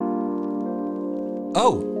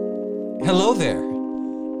Oh, hello there,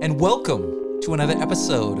 and welcome to another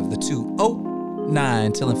episode of the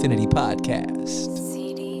 209 Till Infinity podcast.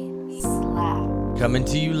 CD Slap. Coming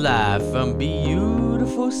to you live from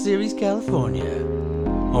beautiful Ceres, California,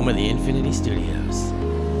 home of the Infinity Studios.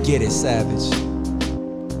 Get it, Savage.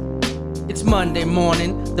 It's Monday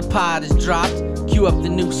morning, the pod is dropped. Cue up the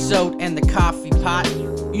new soda and the coffee pot.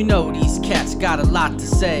 You know these cats got a lot to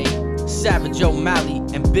say. Savage O'Malley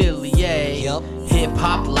and Billy A. Yep.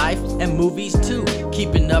 Hip-hop life and movies too.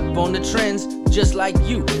 Keeping up on the trends just like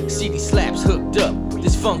you. CD Slap's hooked up,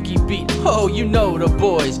 this funky beat. Oh, you know the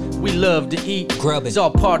boys, we love to eat. Grub it. It's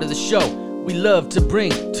all part of the show. We love to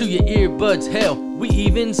bring to your earbuds, hell, we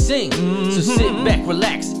even sing. So sit back,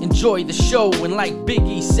 relax, enjoy the show. And like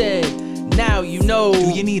Biggie said, now you know. Do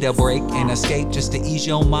you need a break and escape just to ease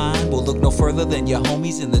your mind? Well, look no further than your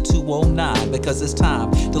homies in the 209, because it's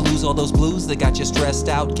time to lose all those blues that got you stressed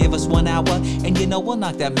out. Give us 1 hour and you know we'll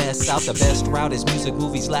knock that mess out. The best route is music,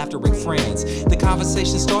 movies, laughter, and friends. The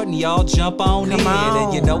conversation's starting, y'all jump on Come in. on.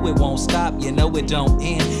 And you know it won't stop, you know it don't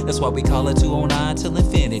end. That's why we call it 209 till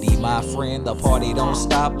infinity, my friend. The party don't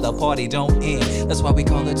stop, the party don't end. That's why we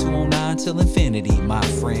call it 209 till infinity, my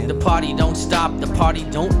friend. The party don't stop, the party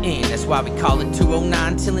don't end. That's why we call it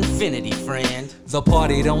 209 till infinity, friend. The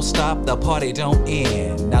party don't stop, the party don't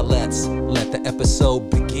end. Now let's let the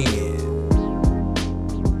episode begin.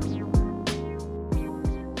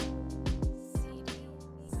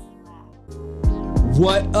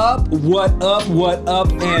 What up, and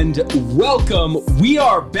welcome. We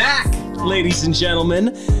are back, ladies and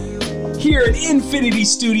gentlemen, here at Infinity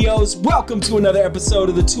Studios. Welcome to another episode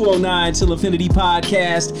of the 209 Till Infinity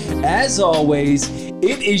podcast. As always,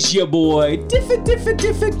 it is your boy, different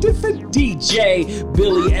DJ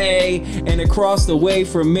Billy A. And across the way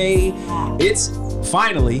from me, it's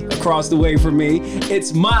finally across the way from me,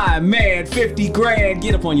 it's my man, 50 Grand.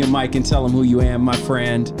 Get up on your mic and tell him who you am, my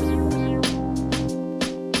friend.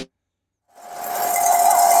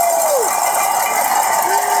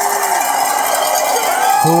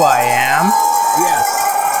 Who I am, Yes.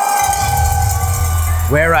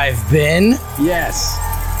 where I've been, Yes.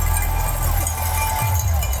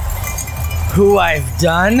 who I've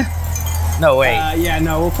done. No, wait.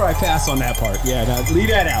 No, we'll probably pass on that part. Yeah, no, leave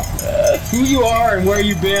that out. Who you are and where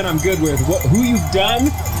you've been, I'm good with. Who you've done,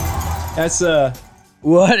 that's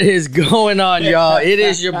What is going on, y'all? It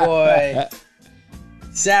is your boy,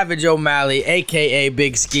 Savage O'Malley, a.k.a.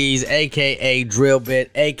 Big Skis, a.k.a. Drill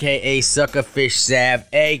Bit, a.k.a. Suckerfish Sav,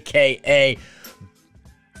 a.k.a.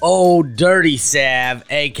 Old Dirty Sav,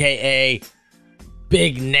 a.k.a.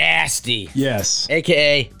 Big Nasty, yes.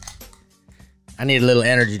 a.k.a. I need a little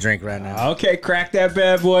energy drink right now. Okay, crack that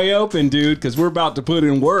bad boy open, dude, because we're about to put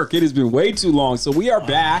in work. It has been way too long. So we are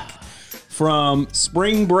back from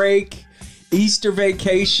spring break, Easter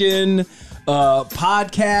vacation,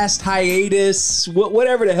 podcast hiatus,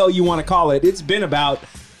 whatever the hell you want to call it. It's been about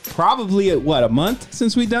probably a month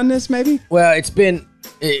since we've done this, maybe? Well,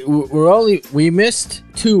 we missed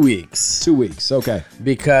 2 weeks 2 weeks, okay.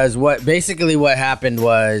 because what happened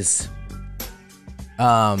was,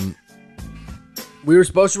 we were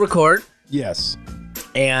supposed to record, Yes.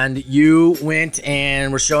 and you went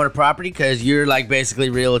and were showing a property because you're like basically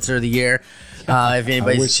realtor of the year. If wish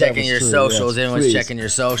anybody's that checking was your true, socials, yes, anyone's please. checking your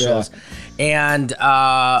socials, and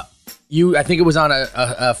I think it was on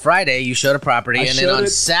a Friday. You showed a property, and then showed on it-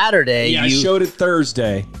 Saturday, Yeah, I showed it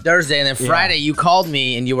Thursday. and then Friday you called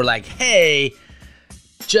me and you were like, "Hey,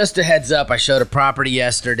 just a heads up, I showed a property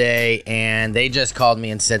yesterday, and they just called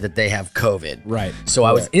me and said that they have COVID." Right. So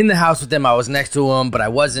I was in the house with them. I was next to them, but I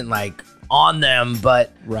wasn't like on them.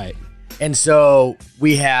 Right. And so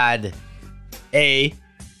we had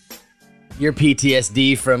your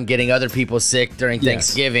PTSD from getting other people sick during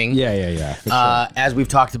Thanksgiving. Yeah. For sure. As we've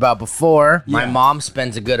talked about before, my Yeah. mom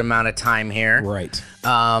spends a good amount of time here. Right.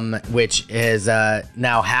 Which is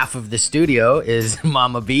now half of the studio is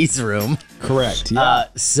Mama B's room. Correct. Yeah.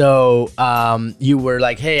 So you were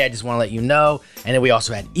like, "Hey, I just want to let you know." And then we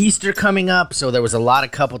also had Easter coming up, so there was a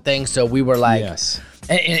couple things. So we were like, yes.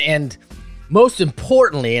 and most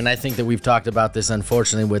importantly, and I think that we've talked about this,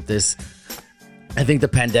 unfortunately, with this, I think the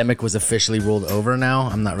pandemic was officially ruled over now.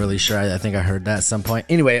 I'm not really sure. I think I heard that at some point.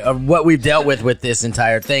 Anyway, what we've dealt with this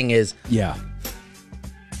entire thing is, Yeah.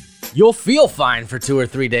 you'll feel fine for 2 or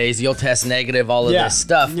 3 days. You'll test negative, all of this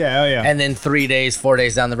stuff. Yeah, oh yeah. And then 3 days, 4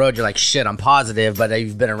 days down the road, you're like, shit, I'm positive, but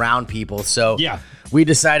you've been around people. So Yeah. we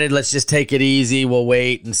decided, let's just take it easy. We'll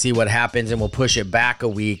wait and see what happens, and we'll push it back a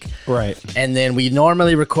week. Right. And then we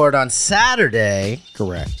normally record on Saturday.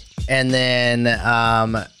 Correct. And then,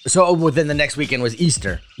 so within the next weekend was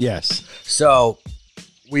Easter. Yes. So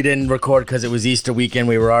we didn't record because it was Easter weekend.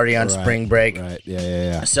 We were already on spring break. Right.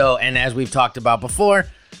 Yeah. So, and as we've talked about before,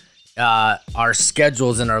 our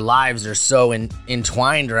schedules and our lives are so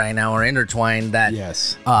entwined right now, or intertwined, that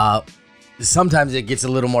Yes. sometimes it gets a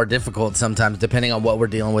little more difficult. Sometimes, depending on what we're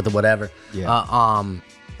dealing with or whatever. Yeah.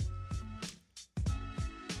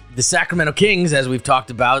 The Sacramento Kings, as we've talked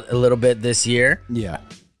about a little bit this year, Yeah.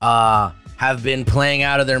 have been playing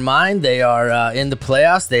out of their mind. They are in the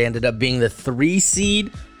playoffs. They ended up being the 3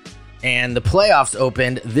 seed, and the playoffs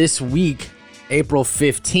opened this week, April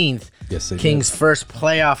 15th. Yes, they Kings' did. first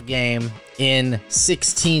playoff game in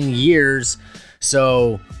 16 years.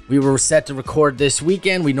 So we were set to record this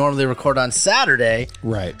weekend. We normally record on Saturday.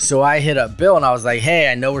 Right. So I hit up Bill and I was like,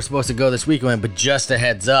 hey, I know we're supposed to go this weekend, but just a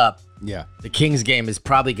heads up, Yeah. the Kings game is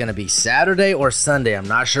probably going to be Saturday or Sunday. I'm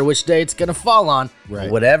not sure which day it's going to fall on. Right.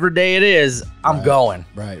 But whatever day it is, I'm going.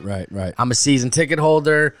 Right. I'm a season ticket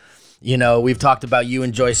holder. You know, we've talked about you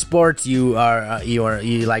enjoy sports. You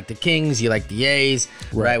like the Kings. You like the A's.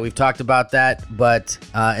 Right. We've talked about that. But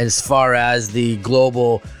as far as the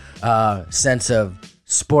global sense of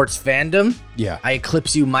sports fandom, Yeah. I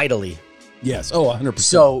eclipse you mightily. Yes. Oh, 100%.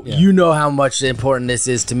 So Yeah. you know how much important this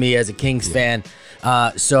is to me as a Kings fan.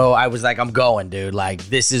 So I was like, I'm going, dude. Like,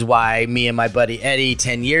 this is why me and my buddy Eddie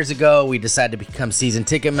 10 years ago, we decided to become season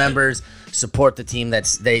ticket members, support the team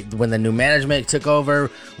when the new management took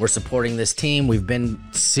over. We're supporting this team. We've been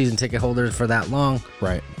season ticket holders for that long.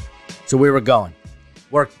 Right. So we were going.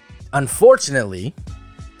 Unfortunately,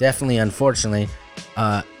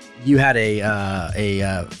 you had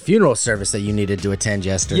a funeral service that you needed to attend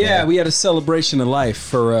yesterday. Yeah, we had a celebration of life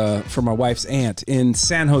for my wife's aunt in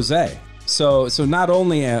San Jose. So not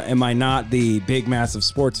only am I not the big, massive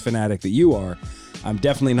sports fanatic that you are, I'm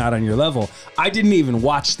definitely not on your level. I didn't even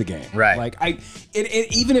watch the game. Right. Like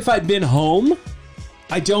even if I'd been home,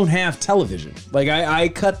 I don't have television. Like I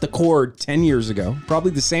cut the cord 10 years ago,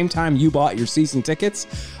 probably the same time you bought your season tickets.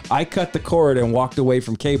 I cut the cord and walked away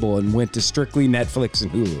from cable and went to strictly Netflix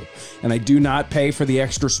and Hulu. And I do not pay for the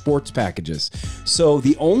extra sports packages. So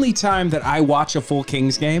the only time that I watch a full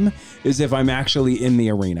Kings game is if I'm actually in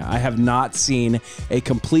the arena. I have not seen a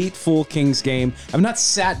complete full Kings game. I've not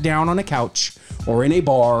sat down on a couch or in a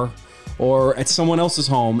bar or at someone else's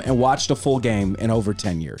home and watched a full game in over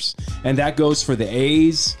 10 years. And that goes for the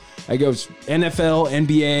A's, it goes NFL,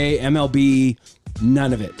 NBA, MLB,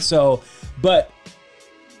 none of it. So, but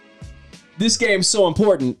this game's so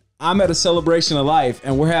important. I'm at a celebration of life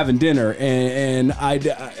and we're having dinner, and I'd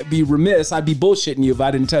be remiss, I'd be bullshitting you if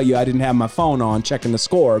I didn't tell you I didn't have my phone on checking the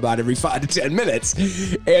score about every 5 to 10 minutes.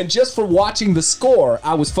 And just for watching the score,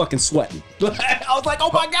 I was fucking sweating. I was like,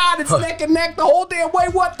 oh my God, it's neck and neck the whole damn way.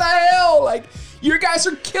 What the hell? Like, you guys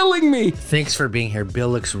are killing me. Thanks for being here. Bill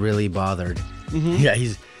looks really bothered. Mm-hmm. Yeah,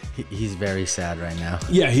 he's very sad right now.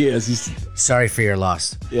 Yeah, he is. He's Sorry for your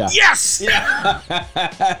loss. Yeah. Yes! Yeah,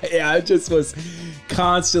 I just was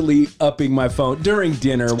constantly upping my phone during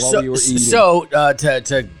dinner while we were eating. So,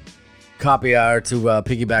 to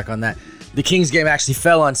piggyback on that, the Kings game actually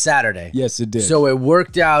fell on Saturday. Yes, it did. So it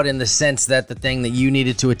worked out in the sense that the thing that you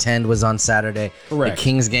needed to attend was on Saturday. Correct. The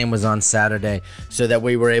Kings game was on Saturday, so that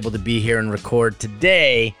we were able to be here and record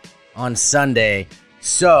today on Sunday.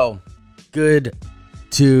 So, good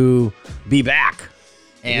to be back.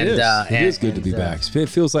 And it is good to be back. It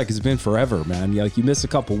feels like it's been forever, man. Like you missed a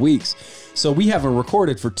couple weeks. So we haven't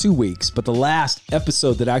recorded for 2 weeks, but the last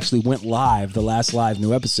episode that actually went live, the last live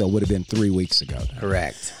new episode would have been 3 weeks ago.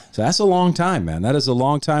 Correct. So that's a long time, man. That is a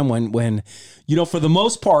long time when you know, for the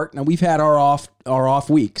most part, now we've had our off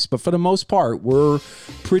weeks, but for the most part, we're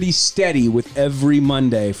pretty steady with every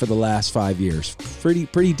Monday for the last 5 years.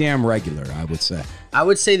 Pretty damn regular, I would say. I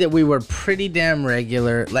would say that we were pretty damn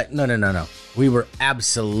regular. Like, no. We were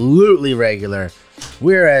absolutely regular.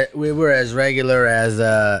 We were as regular as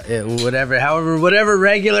whatever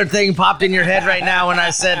regular thing popped in your head right now when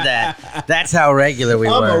I said that. That's how regular we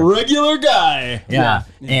were. I'm a regular guy. Yeah.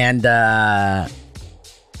 And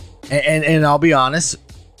I'll be honest,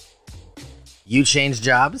 you changed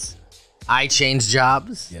jobs. I changed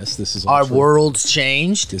jobs. Yes, this is all Our true. worlds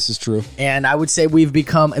changed. This is true. And I would say we've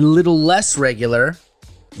become a little less regular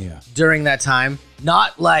during that time.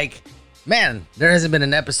 Not like, man, there hasn't been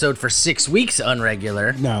an episode for 6 weeks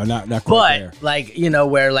unregular. No, not quite But there. like, you know,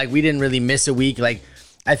 where like we didn't really miss a week. Like,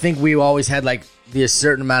 I think we always had like a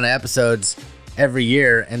certain amount of episodes every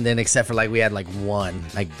year, and then except for like we had like one,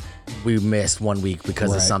 like we missed 1 week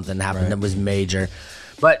because of something happened that was major.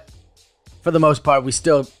 But for the most part, we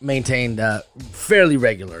still maintained fairly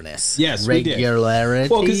regularness. Yes, we did. Regularity.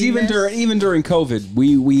 Well, because even during COVID,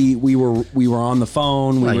 we were on the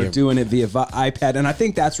phone, we were doing it via iPad, and I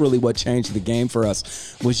think that's really what changed the game for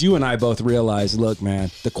us. Was you and I both realized, look,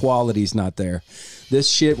 man, the quality's not there. This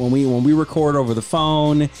shit, when we record over the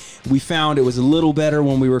phone, we found it was a little better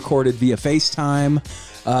when we recorded via FaceTime,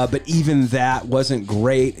 but even that wasn't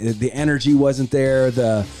great. The energy wasn't there.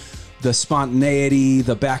 The spontaneity,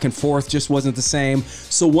 the back and forth just wasn't the same.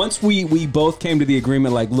 So once we both came to the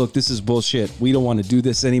agreement, like, look, this is bullshit. We don't want to do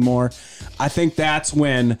this anymore. I think that's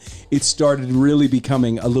when it started really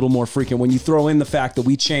becoming a little more frequent. When you throw in the fact that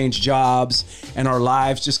we changed jobs and our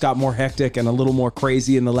lives just got more hectic and a little more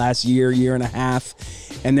crazy in the last year and a half.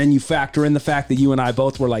 And then you factor in the fact that you and I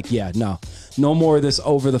both were like, yeah, no more of this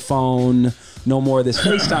over the phone. No more of this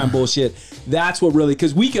FaceTime bullshit. That's what really,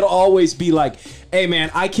 because we could always be like, hey,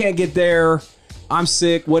 man, I can't get there. I'm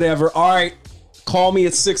sick, whatever. All right, call me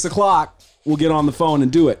at 6 o'clock. We'll get on the phone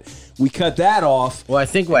and do it. We cut that off. Well, I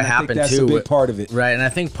think what happened that's too. That's a big part of it. Right, and I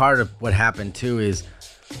think part of what happened too is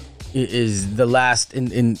the last,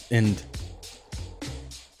 and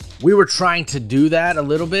we were trying to do that a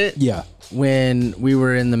little bit. Yeah. When we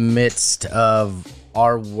were in the midst of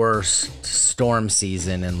our worst storm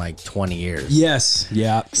season in like 20 years. Yes.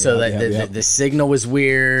 Yeah. So the signal was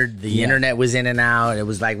weird. The internet was in and out. It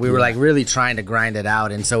was like we were like really trying to grind it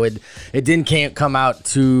out, and so it can't come out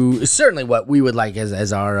to certainly what we would like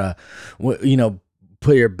as our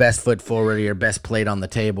put your best foot forward or your best plate on the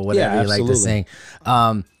table, whatever you like to sing.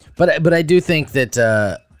 But I do think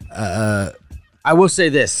that I will say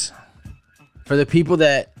this for the people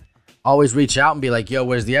that always reach out and be like, yo,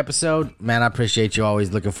 where's the episode? Man, I appreciate you always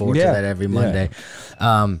looking forward to that every Monday.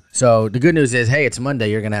 So the good news is, hey, it's Monday.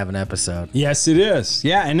 You're going to have an episode. Yes, it is.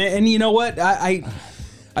 Yeah, and you know what? I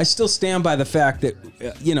still stand by the fact that,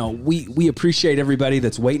 we appreciate everybody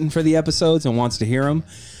that's waiting for the episodes and wants to hear them.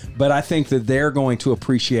 But I think that they're going to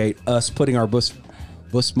appreciate us putting our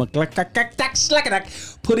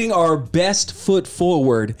putting our best foot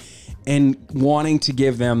forward and wanting to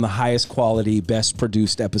give them the highest quality, best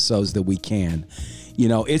produced episodes that we can.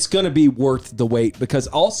 It's going to be worth the wait, because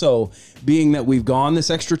also being that we've gone this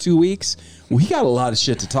extra 2 weeks, we got a lot of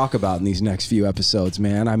shit to talk about in these next few episodes,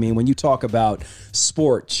 man. I mean, when you talk about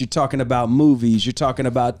sports, you're talking about movies, you're talking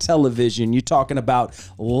about television, you're talking about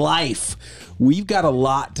life. We've got a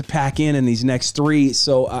lot to pack in these next 3.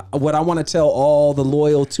 So what I want to tell all the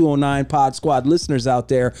loyal 209 Pod Squad listeners out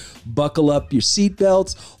there, buckle up your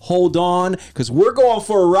seatbelts, hold on, because we're going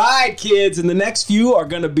for a ride, kids, and the next few are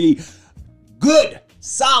going to be good,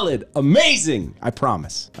 solid, amazing. I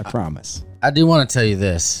promise. I do want to tell you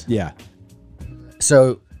this. Yeah.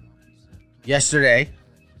 So yesterday,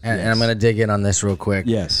 and I'm going to dig in on this real quick.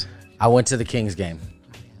 Yes. I went to the Kings game.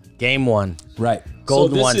 Game 1. Right.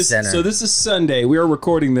 Golden One Center. So this is Sunday. We are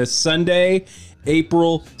recording this Sunday,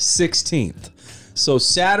 April 16th. So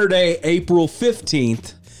Saturday, April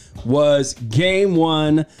 15th was Game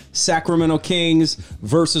 1, Sacramento Kings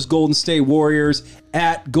versus Golden State Warriors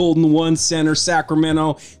at Golden One Center,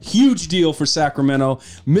 Sacramento. Huge deal for Sacramento.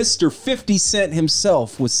 Mr. 50 Cent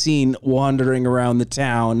himself was seen wandering around the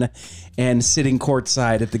town and sitting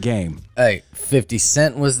courtside at the game. Hey, 50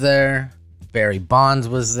 Cent was there. Barry Bonds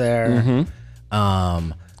was there.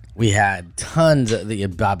 We had tons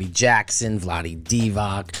of Bobby Jackson, Vlade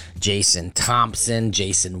Divac, Jason Thompson,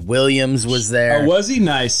 Jason Williams was there. Oh, was he?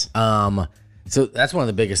 Nice. So that's one of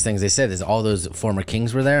the biggest things they said is all those former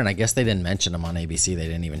Kings were there, and I guess they didn't mention them on ABC. They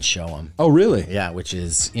didn't even show them. Oh, really? Yeah, which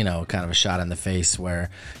is, kind of a shot in the face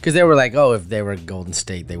because they were like, oh, if they were Golden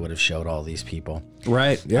State, they would have showed all these people.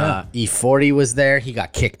 Right, yeah. E40 was there. He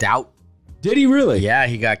got kicked out. Did he really? Yeah,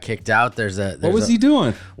 he got kicked out. What was he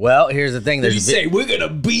doing? Well, here's the thing. Did he say, we're going to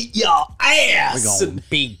beat y'all ass? We're going to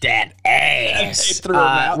beat that ass. They threw him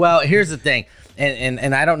out. Well, here's the thing.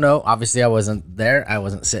 And I don't know. Obviously, I wasn't there. I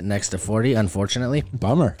wasn't sitting next to 40, unfortunately.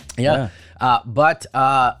 Bummer. Yeah. But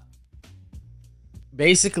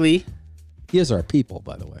basically... He is our people,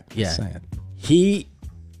 by the way. Yeah. Just saying. He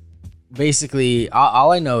basically...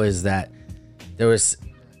 All I know is that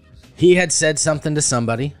he had said something to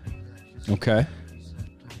somebody. Okay.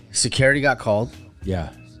 Security got called.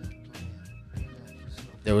 Yeah.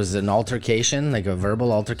 There was an altercation, like a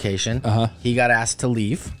verbal altercation. He got asked to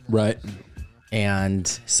leave. Right. And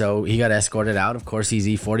so he got escorted out. Of course, he's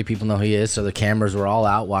E40. People know who he is. So the cameras were all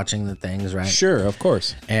out watching the things, right? Sure, of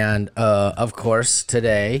course. And, of course,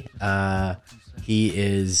 today he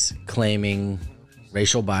is claiming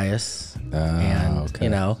racial bias. And,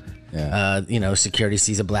 Yeah. Security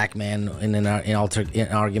sees a black man in an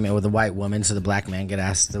argument with a white woman, so the black man get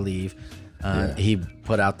asked to leave. He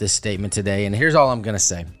put out this statement today, and here's all I'm gonna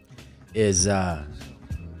say: is I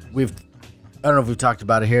don't know if we've talked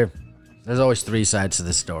about it here. There's always three sides to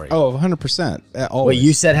this story. Oh, 100%. What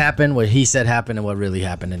you said happened, what he said happened, and what really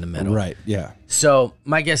happened in the middle. Right, yeah. So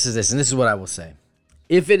my guess is this, and this is what I will say.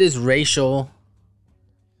 If it is racial,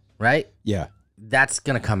 right? Yeah. That's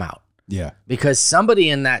going to come out. Yeah. Because somebody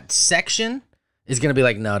in that section is going to be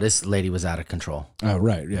like, no, this lady was out of control. Oh,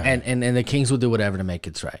 right, yeah. And the Kings will do whatever to make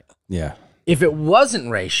it right. Yeah. If it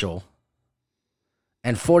wasn't racial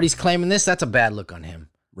and 40's claiming this, that's a bad look on him.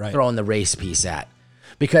 Right. Throwing the race piece at.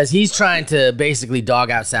 Because he's trying to basically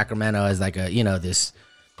dog out Sacramento as like a,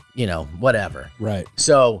 whatever. Right.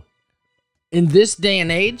 So in this day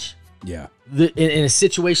and age, Yeah. in a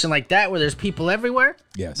situation like that where there's people everywhere,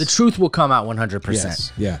 Yes. the truth will come out 100%.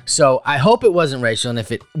 Yes. Yeah. So I hope it wasn't racial, and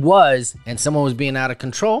if it was, and someone was being out of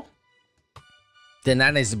control, then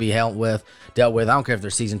that needs to be dealt with. I don't care if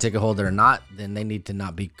they're season ticket holder or not. Then they need to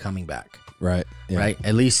not be coming back. Right. Yeah. Right,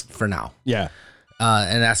 at least for now. Yeah.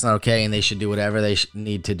 And that's not okay, and they should do whatever they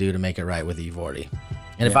need to do to make it right with E40.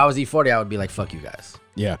 And if I was E40, I would be like, fuck you guys.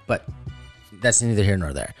 Yeah. But that's neither here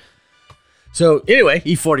nor there. So anyway,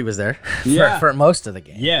 E40 was there for most of the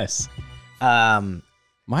game. Yes.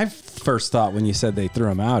 My first thought when you said they threw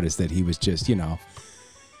him out is that he was just,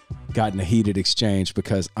 got in a heated exchange,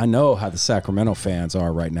 because I know how the Sacramento fans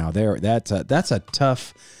are right now. That's a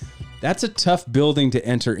tough building to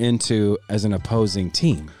enter into as an opposing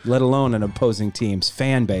team, let alone an opposing team's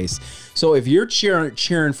fan base. So if you're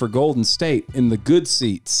cheering for Golden State in the good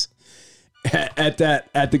seats at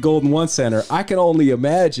the Golden One Center, I can only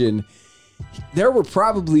imagine there were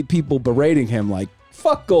probably people berating him like,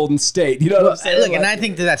 fuck Golden State. You know what I'm saying? Look, and I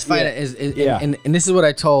think that's fine. Yeah. And this is what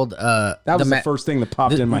I told. That was the first thing that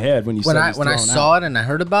popped in my head when you said when I saw it and I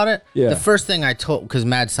heard about it. Yeah. The first thing I told, because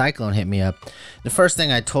Mad Cyclone hit me up. The first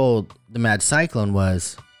thing I told the Mad Cyclone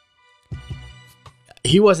was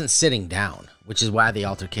he wasn't sitting down, which is why the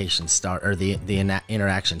altercation the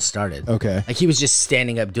interaction started. Okay. Like he was just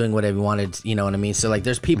standing up, doing whatever he wanted. You know what I mean? So like,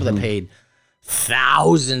 there's people that paid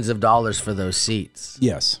thousands of dollars for those seats.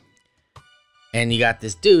 Yes. And you got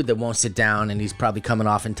this dude that won't sit down, and he's probably coming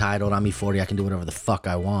off entitled. I'm E40. I can do whatever the fuck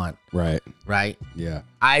I want. Right. Right? Yeah.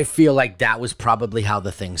 I feel like that was probably how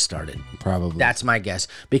the thing started. Probably. That's my guess.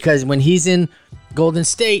 Because when he's in Golden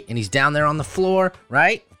State and he's down there on the floor,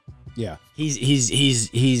 right? Yeah.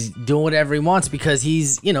 He's doing whatever he wants because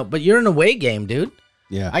he's, but you're in a away game, dude.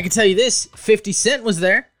 Yeah. I can tell you this. 50 Cent was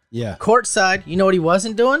there. Yeah. Courtside. You know what he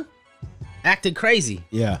wasn't doing? Acting crazy.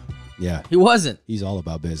 Yeah. Yeah. He wasn't. He's all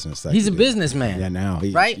about business. He's a businessman. Yeah, now.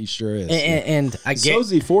 Right? He sure is. And I get...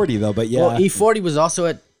 So's E40, though, but yeah. Well, E40 was also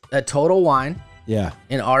at Total Wine Yeah.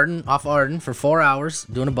 in Arden, off Arden, for 4 hours,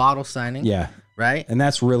 doing a bottle signing. Yeah. Right? And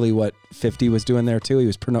that's really what 50 was doing there, too. He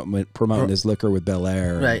was promoting his liquor with Bel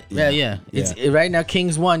Air. Right. Yeah. It's right now,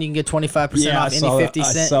 Kings 1, you can get 25% off any 50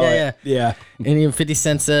 cent. Yeah. Any 50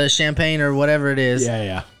 cents champagne or whatever it is.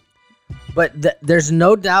 Yeah. But there's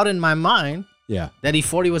no doubt in my mind Yeah. that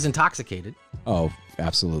E40 was intoxicated. Oh,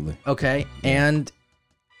 absolutely. Okay. And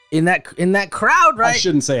in that crowd, right? I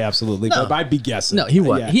shouldn't say absolutely, but I'd be guessing. No, he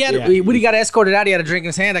was. Yeah, when he got escorted out, he had a drink in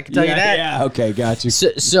his hand. I can tell you that. Yeah, okay, got you.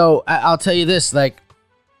 So I'll tell you this, like,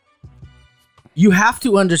 you have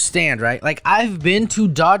to understand, right? Like, I've been to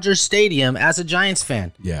Dodger Stadium as a Giants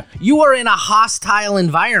fan. Yeah. You are in a hostile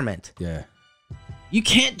environment. Yeah. You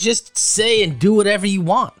can't just say and do whatever you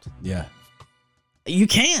want. Yeah. You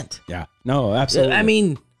can't. Yeah. No, absolutely. I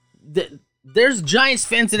mean, there's Giants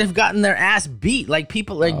fans that have gotten their ass beat. Like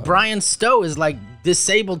people like Brian Stowe is like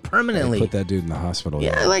disabled permanently. Put that dude in the hospital.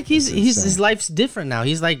 Yeah, like his life's different now.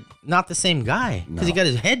 He's like not the same guy because he got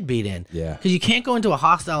his head beat in. Yeah. Because you can't go into a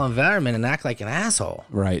hostile environment and act like an asshole.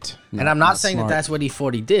 Right. And I'm not saying smart. that that's what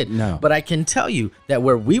E40 did. No. But I can tell you that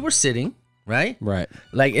where we were sitting, right? Right.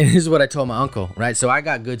 Like, and this is what I told my uncle, right? So I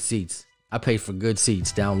got good seats. I paid for good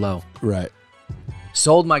seats down low. Right.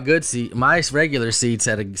 Sold my good seat, my regular seats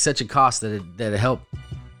at such a cost that it helped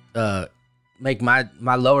make my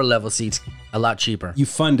lower level seats a lot cheaper. You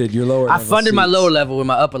funded your lower. I funded my lower level with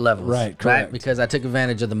my upper levels, Right, correct. Because I took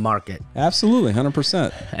advantage of the market. Absolutely,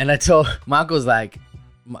 100%. And I told my uncle's like,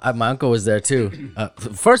 my uncle was there too.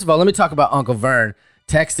 First of all, let me talk about Uncle Vern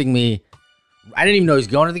texting me. I didn't even know he was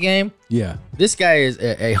going to the game. Yeah. This guy is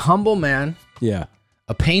a humble man, Yeah.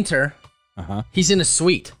 a painter. He's in a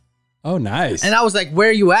suite. Oh, nice. And I was like, where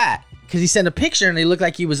are you at? Because he sent a picture and he looked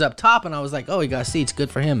like he was up top. And I was like, oh, he got seats. Good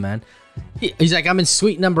for him, man. He's like, I'm in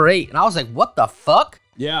suite number 8. And I was like, what the fuck?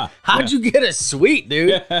 Yeah. How'd you get a suite,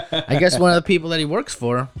 dude? I guess one of the people that he works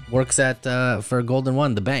for works at for Golden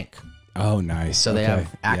One, the bank. Oh, nice. So they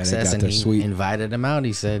have access, and their he suite. invited him out.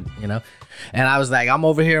 He said, and I was like, I'm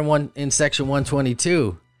over here in section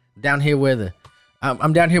 122, down here where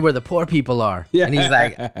I'm down here where the poor people are. Yeah. And he's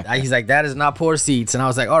like, that is not poor seats. And I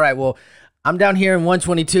was like, all right, well, I'm down here in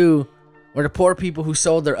 122 where the poor people who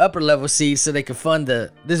sold their upper level seats so they could fund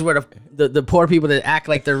this is where the poor people that act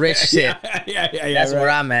like they're rich shit. yeah. That's where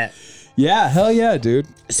I'm at. Yeah, hell yeah, dude.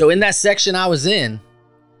 So in that section I was in,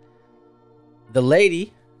 the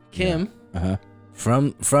lady, Kim,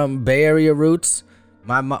 from Bay Area roots,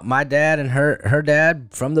 my dad and her dad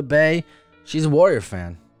from the Bay, she's a Warrior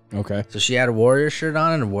fan. Okay. So she had a Warrior shirt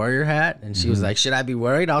on and a Warrior hat, and she was like, should I be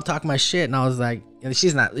worried? I'll talk my shit. And I was like,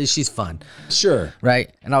 she's fun. Sure.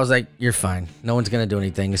 Right? And I was like, you're fine. No one's going to do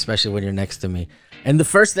anything, especially when you're next to me. And the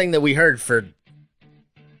first thing that we heard for,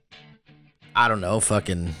 I don't know,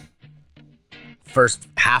 fucking first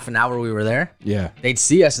half an hour we were there, they'd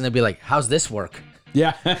see us and they'd be like, how's this work?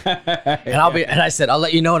 Yeah. And I said, I'll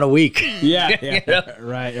let you know in a week. Yeah. You know?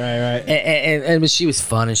 Right. And she was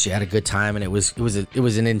fun and she had a good time, and it was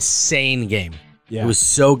an insane game. Yeah. It was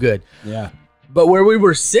so good. Yeah. But where we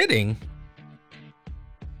were sitting,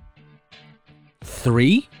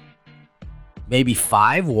 3, maybe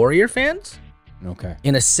 5 Warrior fans Okay.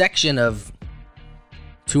 in a section of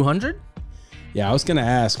 200. Yeah, I was gonna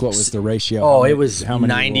ask what was the ratio. Oh, it was how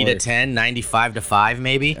many 90 to Warriors? 10, 95 to 5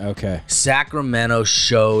 maybe. Okay. Sacramento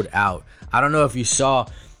showed out. I don't know if you saw.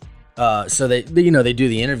 So they do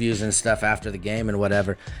the interviews and stuff after the game and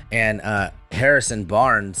whatever. And Harrison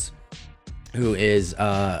Barnes, who is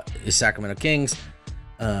Sacramento Kings,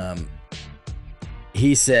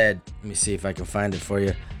 he said, let me see if I can find it for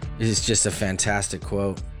you. This is just a fantastic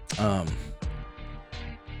quote.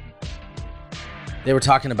 They were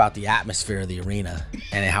talking about the atmosphere of the arena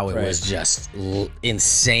and how it was just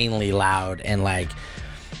insanely loud. And like,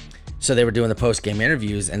 so they were doing the post-game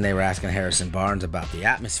interviews and they were asking Harrison Barnes about the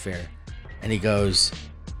atmosphere. And he goes,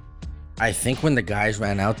 I think when the guys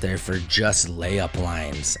ran out there for just layup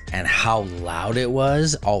lines and how loud it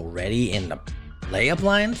was already in the layup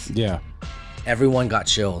lines, Yeah. everyone got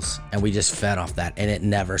chills and we just fed off that and it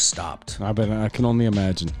never stopped. I can only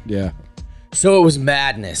imagine. Yeah. So it was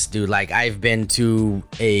madness, dude. Like I've been to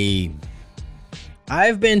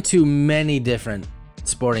many different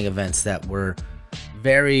sporting events that were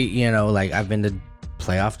very, like I've been to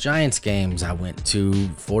playoff Giants games. I went to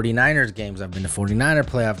 49ers games. I've been to 49er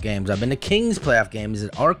playoff games. I've been to Kings playoff games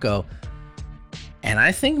at Arco. And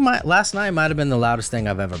I think last night might have been the loudest thing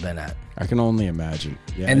I've ever been at. I can only imagine.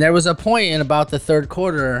 Yeah. And there was a point in about the third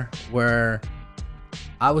quarter where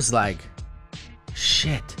I was like,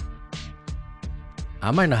 shit, I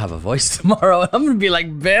might not have a voice tomorrow. I'm going to be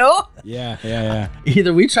like, Bill? Yeah.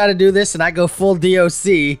 Either we try to do this and I go full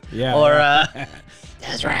DOC, or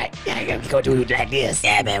That's right. Yeah, go do it like this.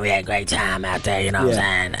 Yeah, man, we had a great time out there. You know what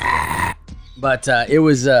I'm saying? But it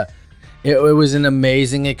was an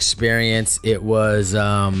amazing experience. It was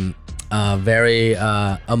very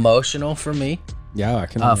emotional for me. Yeah, I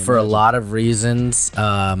can. For a lot of reasons.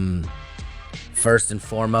 First and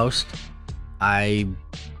foremost, I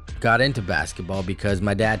got into basketball because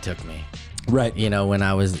my dad took me. Right. When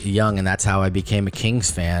I was young, and that's how I became a Kings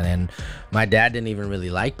fan. And my dad didn't even really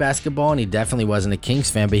like basketball, and he definitely wasn't a Kings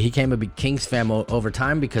fan, but he became a big Kings fan over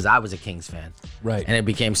time because I was a Kings fan. Right. And it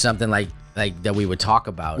became something like that we would talk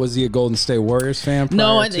about. Was he a Golden State Warriors fan?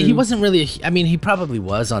 No, prior to? he wasn't really. He probably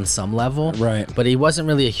was on some level. Right. But he wasn't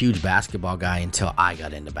really a huge basketball guy until I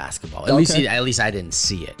got into basketball. At least I didn't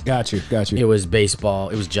see it. Got you. It was baseball.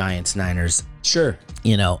 It was Giants, Niners. Sure.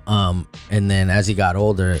 And then as he got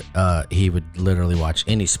older, he would literally watch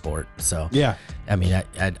any sport. So Yeah. I mean,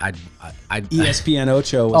 I ESPN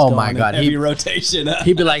Ocho was Oh going my in God, heavy rotation.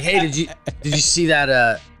 he'd be like, "Hey, did you see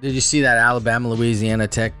that? Did you see that Alabama Louisiana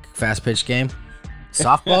Tech fast pitch game?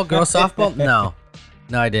 Softball, girls softball?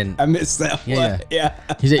 No, I didn't. I missed that one. Yeah.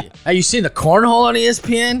 He's like, "Have you seen the cornhole on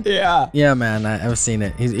ESPN? Yeah. Yeah, man, I've seen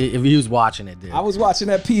it. He was watching it, dude. I was watching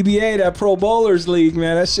that PBA, that Pro Bowlers League,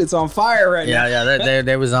 man. That shit's on fire right now. Yeah,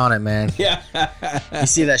 they was on it, man. Yeah. You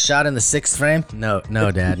see that shot in the 6th frame? No,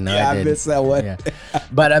 Dad, no, Yeah, I I didn't. missed that one. Yeah.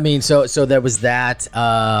 But I mean, so there was that.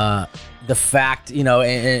 The fact,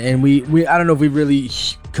 and we I don't know if we really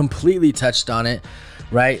completely touched on it,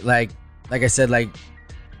 right? Like I said, like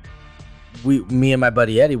me and my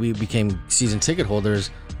buddy Eddie, we became season ticket holders.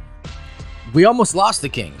 We almost lost the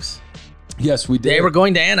Kings. Yes, we did. They were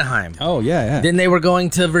going to Anaheim. Oh, yeah. Then they were going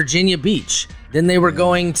to Virginia Beach. Then they were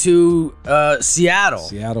going to Seattle.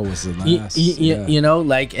 Seattle was the last.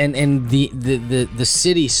 And the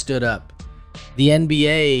city stood up. The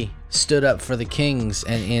NBA stood up for the Kings,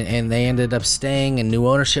 and they ended up staying, and new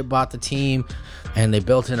ownership bought the team. and they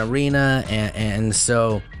built an arena, and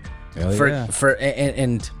so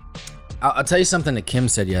and I'll tell you something that Kim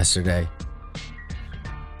said yesterday.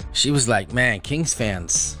 She was like, "Man, Kings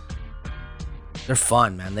fans, they're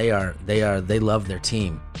fun, man. They love their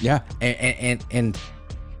team." Yeah. And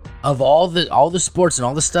of all the sports and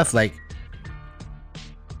all the stuff, like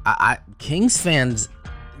I Kings fans,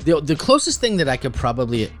 the closest thing that I could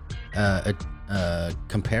probably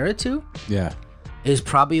compare it to, is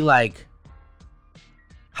probably like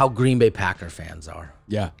how Green Bay Packer fans are.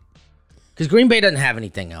 Yeah. Because Green Bay doesn't have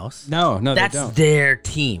anything else. No, that's they don't. their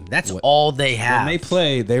team. That's all they have. When they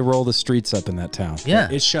play, they roll the streets up in that town. Yeah.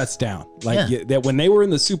 It shuts down. That when they were in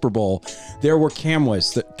the Super Bowl, there were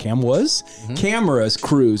cameras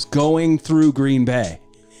crews going through Green Bay,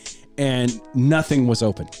 and nothing was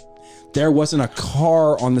open. There wasn't a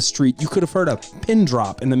car on the street. You could have heard a pin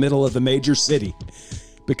drop in the middle of the major city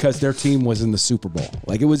because their team was in the Super Bowl.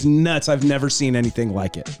 Like, it was nuts. I've never seen anything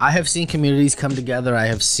like it. I have seen communities come together. I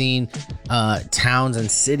have seen towns and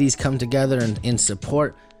cities come together in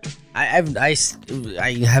support. I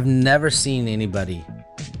have never seen anybody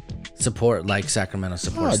support like Sacramento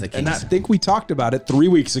supports the Kings. And I think we talked about it 3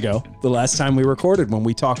 weeks ago, the last time we recorded, when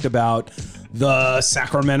we talked about the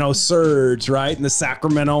Sacramento Surge, right? And the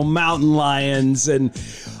Sacramento Mountain Lions and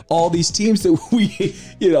all these teams that we,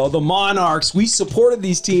 the Monarchs, we supported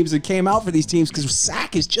these teams and came out for these teams because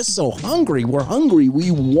Sac is just so hungry. We're hungry.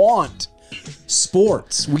 We want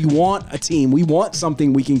sports. We want a team. We want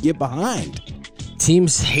something we can get behind.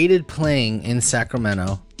 Teams hated playing in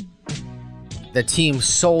Sacramento. The team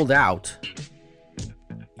sold out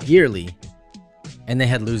yearly, and they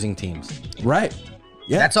had losing teams. Right.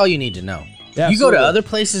 Yeah. That's all you need to know. Yeah, you go to other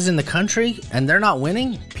places in the country, and they're not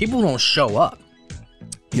winning, people don't show up.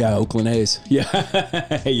 Yeah, Oakland A's.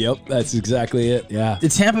 Yeah. Yep, that's exactly it. Yeah. The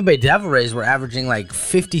Tampa Bay Devil Rays were averaging like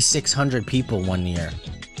 5,600 people one year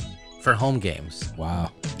for home games.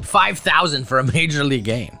 Wow. 5,000 for a major league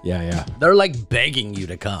game. Yeah. They're like begging you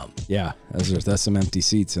to come. Yeah, that's some empty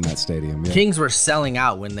seats in that stadium. Yeah. Kings were selling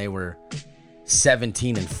out when they were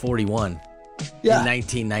 17-41 in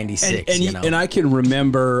 1996. And I can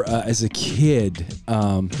remember as a kid,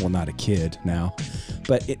 well, not a kid now,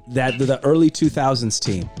 but the early 2000s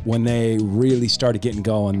team, when they really started getting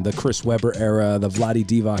going, the Chris Webber era, the Vlade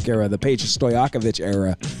Divac era, the Peja Stojakovic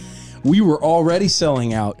era, we were already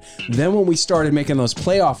selling out. Then when we started making those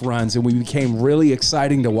playoff runs and we became really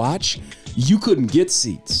exciting to watch, you couldn't get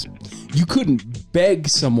seats. You couldn't beg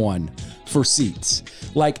someone for seats.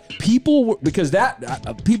 Like, people, because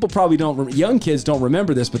people probably young kids don't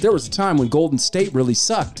remember this, but there was a time when Golden State really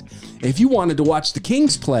sucked. If you wanted to watch the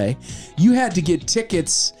Kings play, you had to get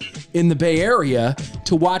tickets in the Bay Area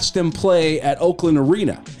to watch them play at Oakland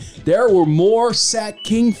Arena. There were more Sac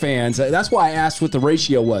King fans. That's why I asked what the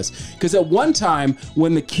ratio was. Because at one time,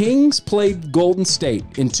 when the Kings played Golden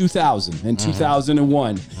State in 2000 and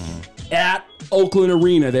 2001 at Oakland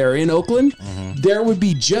Arena there in Oakland, there would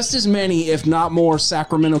be just as many, if not more,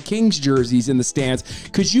 Sacramento Kings jerseys in the stands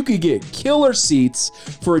because you could get killer seats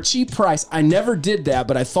for a cheap price. I never did that,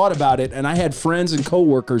 but I thought about it, and I had friends and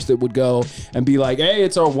coworkers that would go and be like, hey,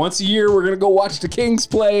 it's our once a year, we're going to go watch the Kings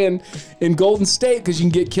play in Golden State because you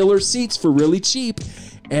can get killer seats for really cheap.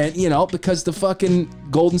 And, because the fucking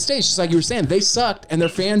Golden State, just like you were saying, they sucked and their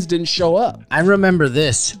fans didn't show up. I remember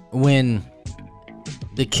this when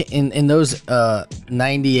in those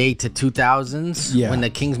 98 to 2000s, when the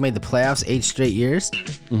Kings made the playoffs 8 straight years,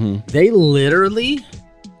 they literally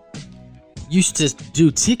used to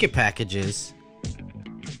do ticket packages,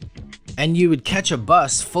 and you would catch a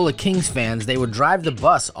bus full of Kings fans. They would drive the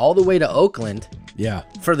bus all the way to Oakland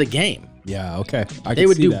for the game. Yeah, okay. They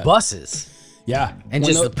would do buses. Yeah, and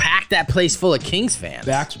just pack that place full of Kings fans.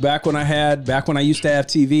 Back when I used to have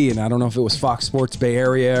TV, and I don't know if it was Fox Sports Bay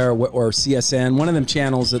Area or CSN, one of them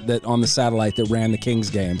channels that on the satellite that ran the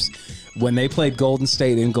Kings games. When they played Golden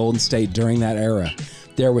State in Golden State during that era,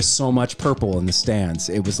 there was so much purple in the stands.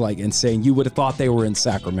 It was like insane. You would have thought they were in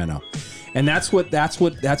Sacramento, and that's what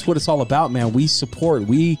it's all about, man. We support.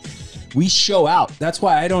 We show out. That's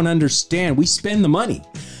why I don't understand. We spend the money.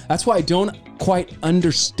 That's why I don't quite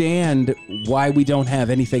understand why we don't have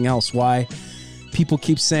anything else. Why people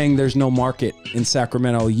keep saying there's no market in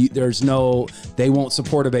Sacramento. They won't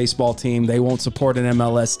support a baseball team. They won't support an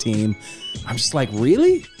MLS team. I'm just like,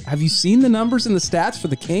 really? Have you seen the numbers and the stats for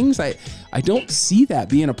the Kings? I don't see that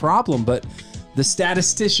being a problem, but the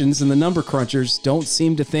statisticians and the number crunchers don't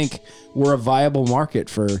seem to think we're a viable market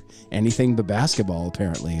for anything but basketball,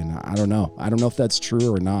 apparently. And I don't know. I don't know if that's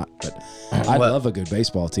true or not, but I'd love a good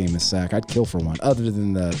baseball team in Sac. I'd kill for one, other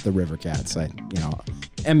than the River Cats.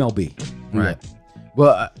 MLB. Right.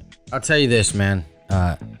 Well, I'll tell you this, man.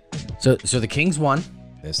 So the Kings won.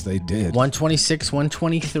 Yes, they did.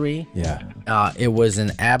 126-123. Yeah. It was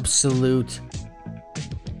an absolute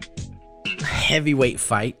heavyweight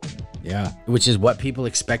fight. Yeah. Which is what people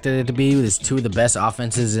expected it to be. It's two of the best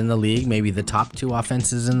offenses in the league, maybe the top two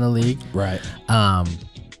offenses in the league. Right.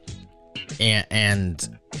 And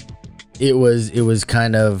it was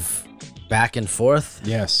kind of back and forth.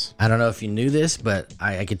 Yes. I don't know if you knew this, but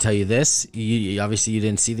I could tell you this. You obviously you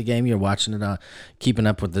didn't see the game. You're watching it keeping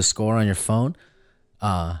up with the score on your phone.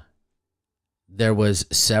 There was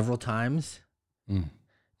several times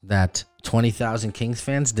that 20,000 Kings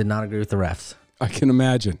fans did not agree with the refs. I can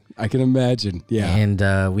imagine. Yeah.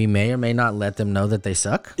 And we may or may not let them know that they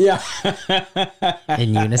suck. Yeah.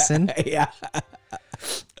 In unison. Yeah.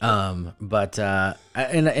 But I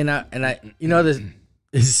you know,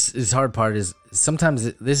 this hard part is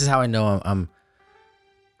sometimes this is how I know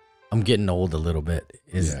I'm getting old a little bit.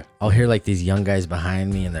 I'll hear like these young guys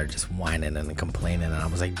behind me and they're just whining and complaining, and I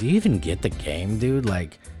was like, do you even get the game, dude?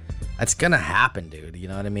 Like, that's gonna happen, dude. You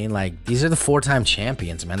know what I mean? Like, these are the 4-time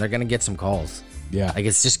champions, man. They're gonna get some calls. Yeah. Like,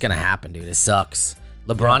 it's just gonna happen, dude. It sucks.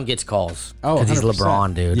 LeBron gets calls. Oh, because he's 100%.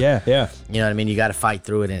 LeBron, dude. Yeah. You know what I mean? You got to fight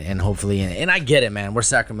through it, and hopefully, and I get it, man. We're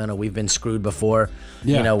Sacramento. We've been screwed before.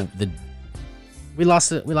 Yeah. You know, we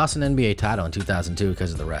lost an NBA title in 2002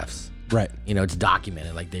 because of the refs. Right. You know, it's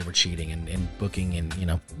documented, like they were cheating and booking, and you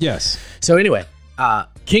know. Yes. So anyway,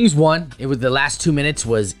 Kings won. It was the last 2 minutes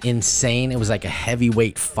was insane. It was like a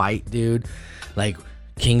heavyweight fight, dude. Like,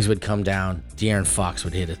 Kings would come down, De'Aaron Fox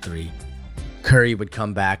would hit a 3. Curry would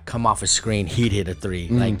come back, come off a screen, he'd hit a 3.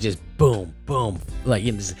 Like, just boom, boom. Like,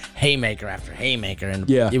 you know, just haymaker after haymaker. And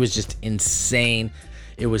it was just insane.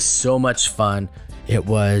 It was so much fun. It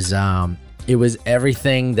was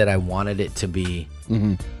everything that I wanted it to be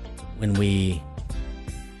when we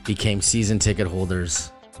became season ticket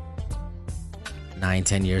holders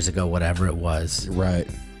 9-10 years ago, whatever it was. Right.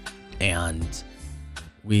 And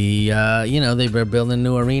we, you know, they were building a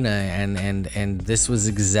new arena, and this was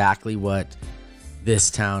exactly what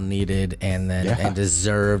this town needed and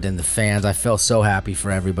deserved, and the fans. I felt so happy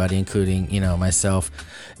for everybody, including, you know, myself.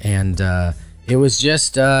 And it was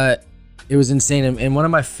just, it was insane. And one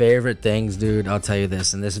of my favorite things, dude, I'll tell you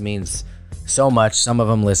this, and this means so much. Some of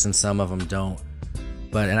them listen, some of them don't.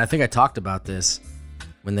 And I think I talked about this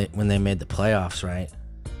when they made the playoffs, right?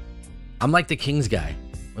 I'm like the Kings guy.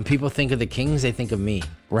 When people think of the Kings, they think of me.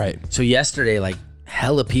 Right. So yesterday, like,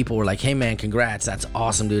 hella people were like, hey, man, congrats. That's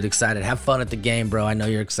awesome, dude. Excited. Have fun at the game, bro. I know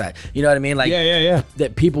you're excited. You know what I mean? Like, yeah.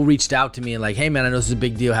 That people reached out to me and like, hey, man, I know this is a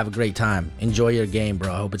big deal. Have a great time. Enjoy your game,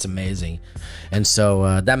 bro. I hope it's amazing. And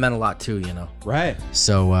so that meant a lot too, you know? Right.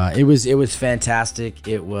 So it was fantastic.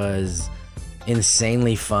 It was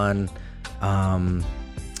insanely fun.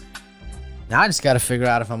 Now I just got to figure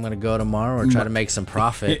out if I'm going to go tomorrow or try to make some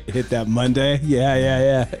profit. Hit that Monday.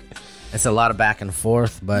 Yeah. It's a lot of back and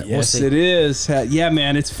forth, but we'll see. It is. Yeah,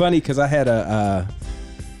 man. It's funny because I had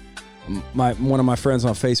one of my friends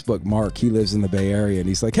on Facebook, Mark. He lives in the Bay Area, and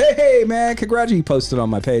he's like, "Hey, man, congrats!" He posted on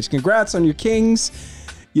my page, "Congrats on your Kings.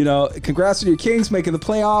 You know, congrats on your Kings making the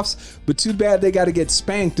playoffs. But too bad they got to get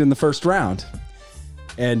spanked in the first round."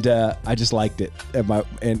 And I just liked it.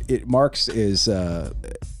 Mark's is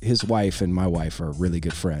his wife and my wife are really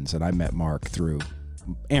good friends, and I met Mark through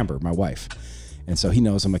Amber, my wife. And so he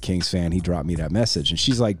knows I'm a Kings fan. He dropped me that message. And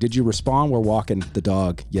she's like, did you respond? We're walking the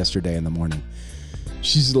dog yesterday in the morning.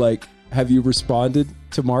 She's like, have you responded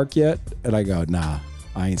to Mark yet? And I go, nah,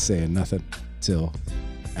 I ain't saying nothing till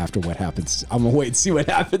after what happens. I'm going to wait and see what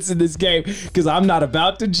happens in this game because I'm not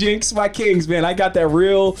about to jinx my Kings, man. I got that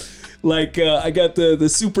real... Like, I got the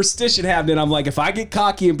superstition happening. I'm like, if I get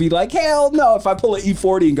cocky and be like, hell no, if I pull an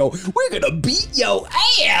E40 and go, we're going to beat your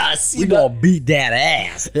ass. We're going to beat that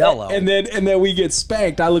ass. Hello. And then we get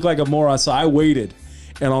spanked. I look like a moron. So I waited.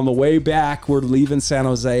 And on the way back, we're leaving San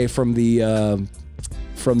Jose from the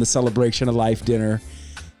Celebration of Life dinner.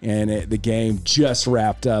 And the game just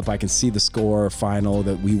wrapped up. I can see the score final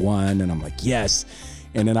that we won. And I'm like, yes.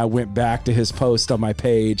 And then I went back to his post on my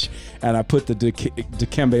page, and I put the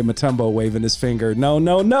Dikembe Mutombo waving his finger. No,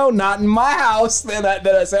 not in my house. Then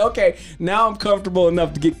I say, okay, now I'm comfortable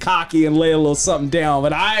enough to get cocky and lay a little something down.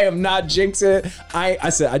 But I am not jinxing it. I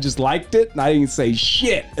said I just liked it, and I didn't say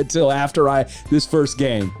shit until after this first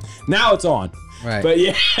game. Now it's on. Right. But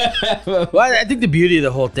yeah. Well, I think the beauty of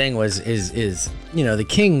the whole thing is you know, the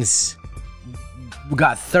Kings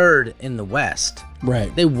got third in the West.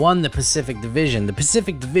 Right. They won the Pacific Division. The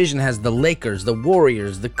Pacific Division has the Lakers, the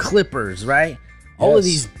Warriors, the Clippers, right? All of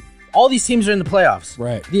these all these teams are in the playoffs.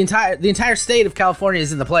 Right. The entire state of California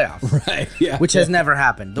is in the playoffs. Right. Yeah. Which has never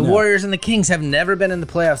happened. The No. Warriors and the Kings have never been in the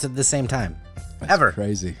playoffs at the same time. That's ever.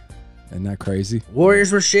 crazy. Isn't that crazy?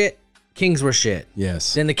 Warriors were shit. Kings were shit.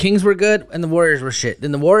 Yes. Then the Kings were good and the Warriors were shit.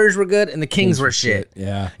 Then the Warriors were good and the Kings were shit.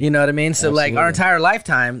 Yeah. You know what I mean? So like our Absolutely. entire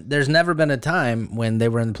lifetime, there's never been a time when they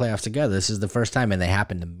were in the playoffs together. This is the first time, and they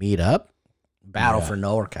happened to meet up. Battle for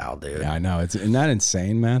NorCal, dude. Yeah, I know. Isn't that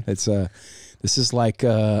insane, man? It's this is like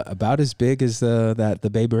about as big as the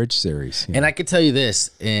Bay Bridge series. And I could tell you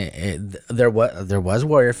this: there was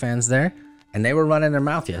Warrior fans there, and they were running their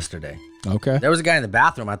mouth yesterday. Okay. There was a guy in the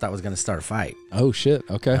bathroom I thought was going to start a fight. Oh shit.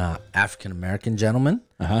 Okay. African American gentleman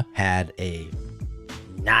had a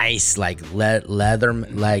nice like leather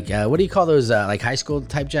what do you call those like high school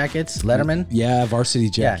type jackets? Letterman. Yeah,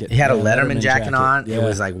 varsity jacket. Yeah, he had a Letterman jacket on. Yeah. It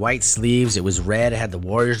was like white sleeves. It was red. It had the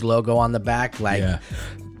Warriors logo on the back. Like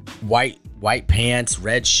white pants,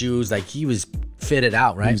 red shoes. Like he was fitted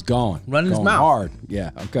out, right? He was going. Running his going mouth. hard.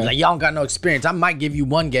 Yeah. Okay. Like, y'all don't got no experience. I might give you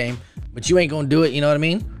one game, but you ain't gonna do it. You know what I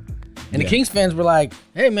mean? And the Kings fans were like,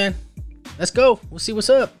 "Hey, man, let's go. We'll see what's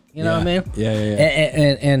up." You know what I mean? Yeah.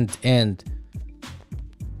 And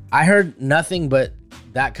I heard nothing but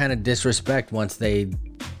that kind of disrespect once they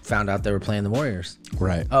found out they were playing the Warriors.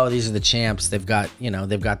 Right. Oh, these are the champs. They've got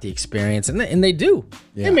the experience, and they do.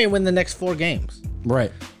 Yeah. They may win the next 4 games.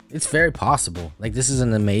 Right. It's very possible. Like, this is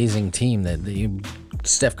an amazing team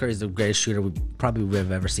Steph Curry's the greatest shooter we probably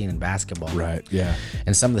have ever seen in basketball. Right. Yeah.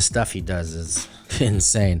 And some of the stuff he does is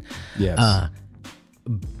insane. Yes.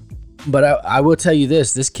 But I will tell you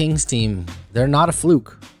this Kings team, they're not a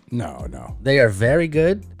fluke. No. They are very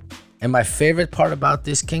good. And my favorite part about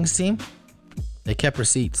this Kings team, they kept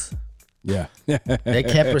receipts. Yeah. They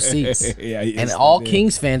kept receipts. Yeah. And yes, all they did.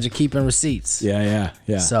 Kings fans are keeping receipts. Yeah.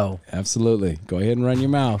 So absolutely, go ahead and run your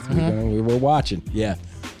mouth. We're watching. Yeah.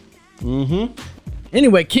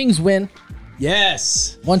 anyway, Kings win.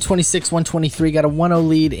 Yes. 126-123. Got a 1-0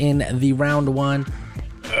 lead in the round 1.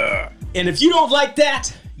 And if you don't like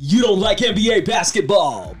that, you don't like NBA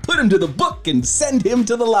basketball. Put him to the book and send him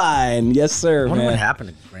to the line. Yes, sir. I wonder man. what happened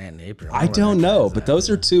to Grant Napier. I don't know, but those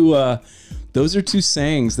are two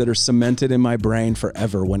sayings that are cemented in my brain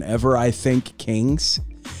forever. Whenever I think Kings,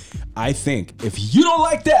 I think, if you don't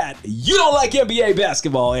like that, you don't like NBA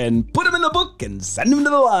basketball, and put him in the book and send him to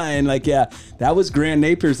the line. Like, yeah, that was Grant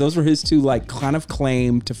Napier's. Those were his two, like, kind of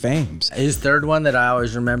claim to fame. His third one that I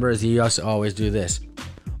always remember is he used to always do this.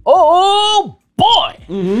 Oh,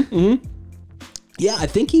 boy. Yeah, I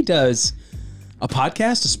think he does a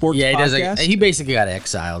podcast, a sports Yeah, he does. podcast. He basically got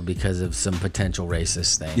exiled because of some potential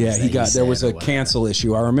racist things. Yeah, there was said a or whatever. cancel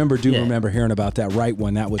issue. I remember hearing about that right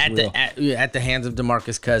when that was real. At the hands of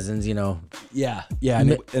DeMarcus Cousins, Yeah,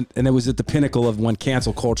 and it was at the pinnacle of when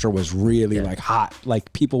cancel culture was really like hot.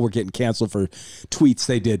 Like people were getting canceled for tweets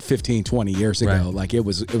they did 15, 20 years ago. Right. Like it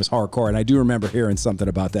was hardcore. And I do remember hearing something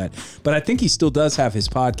about that. But I think he still does have his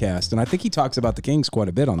podcast, and I think he talks about the Kings quite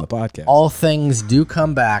a bit on the podcast. All things do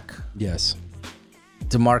come back. Yes.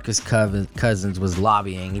 DeMarcus Cousins was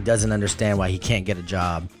lobbying. He doesn't understand why he can't get a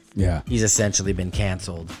job. Yeah. He's essentially been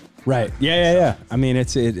canceled. Right. Yeah. I mean,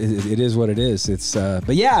 it is what it is. It's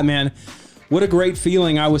but yeah, man, what a great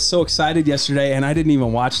feeling. I was so excited yesterday, and I didn't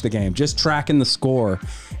even watch the game, just tracking the score,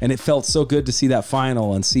 and it felt so good to see that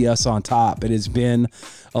final and see us on top. It has been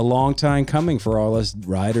a long time coming for all us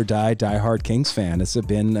ride or die diehard Kings fan. We've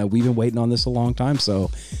been waiting on this a long time,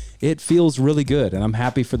 so it feels really good, and I'm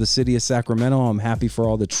happy for the city of Sacramento. I'm happy for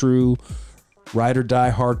all the true ride or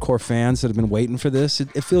die hardcore fans that have been waiting for this.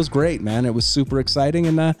 It feels great, man. It was super exciting,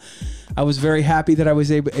 and I was very happy that I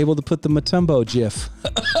was able to put the Mutombo gif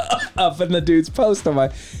up in the dude's post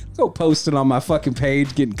on posting on my fucking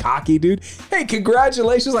page, getting cocky, dude. Hey,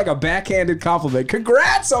 congratulations, like a backhanded compliment.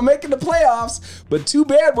 Congrats on making the playoffs, but too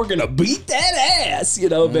bad we're gonna beat that ass,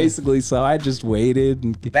 basically. So I just waited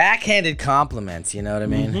and Backhanded compliments, you know what I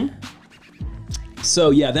mean?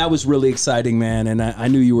 So yeah, that was really exciting, man, and I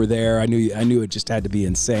knew you were there. I knew it just had to be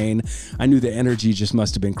insane. I knew the energy just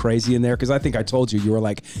must have been crazy in there, because I think I told you were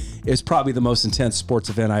like, it's probably the most intense sports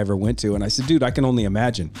event I ever went to, and I said, dude, I can only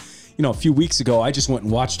imagine. A few weeks ago, I just went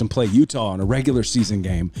and watched them play Utah in a regular season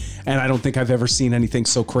game, and I don't think I've ever seen anything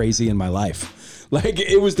so crazy in my life. Like,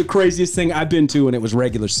 it was the craziest thing I've been to, and it was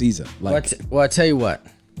regular season. Like, Well, I tell you what.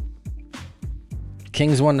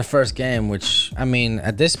 Kings won the first game, which, I mean,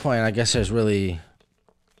 at this point, I guess there's really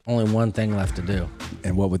only one thing left to do.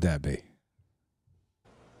 and what would that be?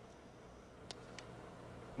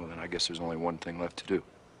 Well, then I guess there's only one thing left to do.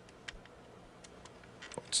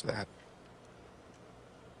 What's that?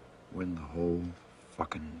 Win the whole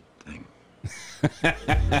fucking thing.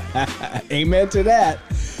 Amen to that.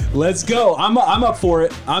 Let's go. I'm up for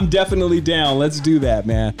it. I'm definitely down. Let's do that,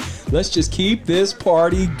 man. Let's just keep this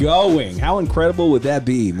party going. How incredible would that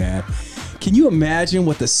be, man? Can you imagine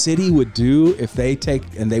what the city would do if they take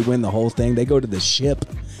and they win the whole thing? They go to the ship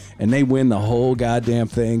and they win the whole goddamn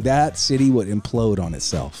thing. That city would implode on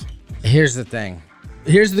itself. Here's the thing.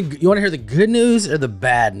 You want to hear the good news or the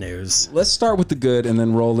bad news? Let's start with the good and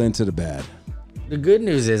then roll into the bad. The good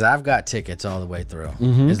news is I've got tickets all the way through.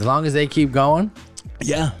 Mm-hmm. As long as they keep going,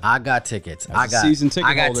 yeah, I got tickets. As a season ticket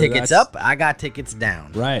I got holder, tickets that's- up. I got tickets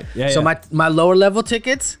down. Right. Yeah. So my lower level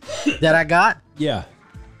tickets that I got, yeah.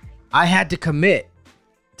 I had to commit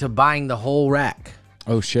to buying the whole rack.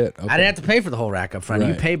 Oh shit. Okay. I didn't have to pay for the whole rack up front.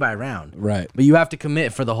 You Right. pay by round. Right. But you have to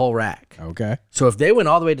commit for the whole rack. Okay. So if they went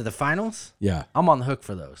all the way to the finals, Yeah. I'm on the hook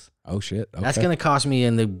for those. Oh shit. Okay. That's gonna cost me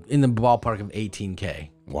in the ballpark of $18K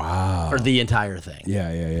Wow. for the entire thing. Yeah.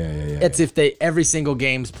 It's if every single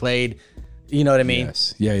game's played. You know what I mean?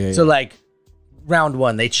 Yes. Yeah. So like round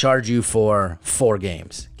one, they charge you for 4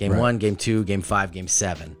 games. Game Right. 1, game 2, game 5, game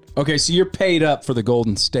 7. Okay, so you're paid up for the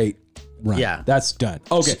Golden State run. Yeah. That's done.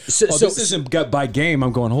 Okay. So this isn't gut by game.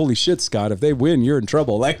 I'm going, holy shit, Scott. If they win, you're in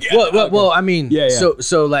trouble. Like, yeah, Well, I mean, Yeah.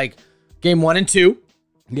 so like game 1 and 2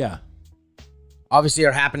 yeah. obviously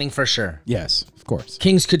are happening for sure. Yes, of course.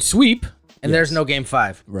 Kings could sweep, and there's Yes. no game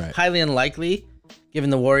 5. Right. Highly unlikely, given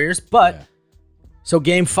the Warriors. But Yeah. so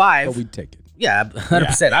game 5, But we'd take it. yeah,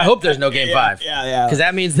 100%. I hope there's no game 5. Yeah. Because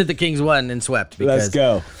that means that the Kings won and swept. Let's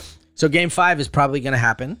go. So game 5 is probably going to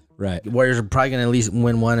happen. Right. The Warriors are probably going to at least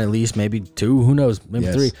win 1, at least maybe 2. Who knows? Maybe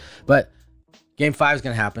Yes. 3. But game 5 is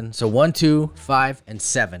going to happen. So 1, 2, 5, and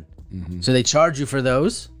 7. So they charge you for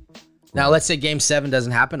those. Now, let's say game 7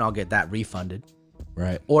 doesn't happen. I'll get that refunded.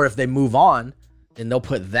 Right. Or if they move on, then they'll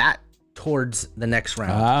put that towards the next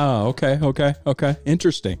round. Ah, okay.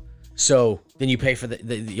 Interesting. So then you pay for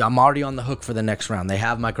I'm already on the hook for the next round. They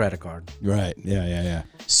have my credit card. Right. Yeah.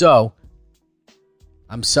 So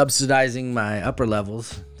I'm subsidizing my upper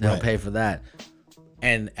levels to help Right. pay for that.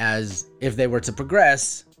 And as if they were to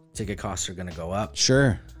progress, ticket costs are going to go up.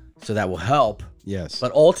 Sure. So that will help. Yes.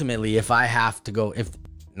 But ultimately, if I have to go, if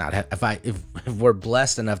we're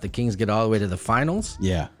blessed enough, the Kings get all the way to the finals,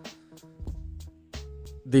 yeah.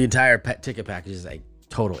 the entire ticket package is like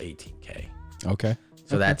total $18K. Okay.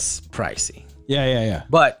 So that's pricey. Yeah.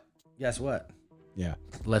 But guess what? Yeah.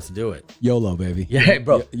 Let's do it. YOLO, baby. Yeah,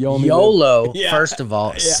 bro. You only YOLO, live. Yeah. first of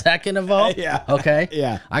all. Second of all, Yeah. okay?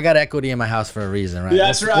 Yeah. I got equity in my house for a reason, right?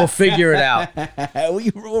 That's right. We'll figure it out.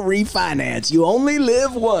 We will refinance. You only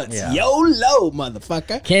live once. Yeah. YOLO,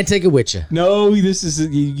 motherfucker. Can't take it with you. No, this is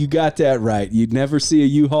you got that right. You'd never see a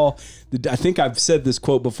U-Haul. I think I've said this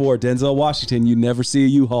quote before. Denzel Washington. You never see a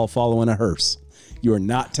U-Haul following a hearse. You are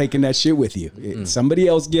not taking that shit with you. Somebody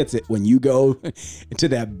else gets it when you go to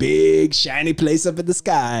that big shiny place up in the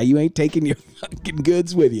sky. You ain't taking your fucking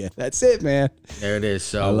goods with you. That's it, man. There it is.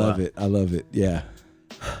 So I love it. I love it. Yeah.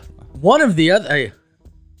 One of the other. Hey,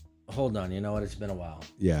 hold on. You know what? It's been a while.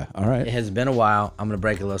 Yeah. All It right. has been a while. I'm gonna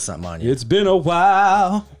break a little something on you. It's been a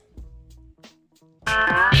while.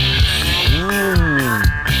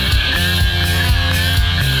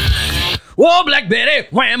 Whoa, Black Betty,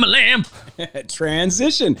 wham-a-lamb.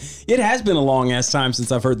 Transition. It has been a long ass time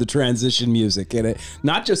since I've heard the transition music in it.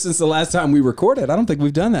 Not just since the last time we recorded. I don't think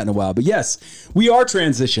we've done that in a while. But yes, we are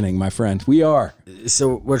transitioning, my friend. We are.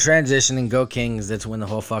 So we're transitioning. Go Kings. Let's win the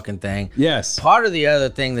whole fucking thing. Yes. Part of the other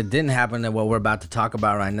thing that didn't happen and what we're about to talk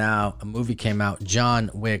about right now, a movie came out, John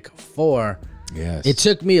Wick 4. Yes. It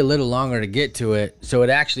took me a little longer to get to it, so it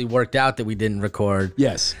actually worked out that we didn't record.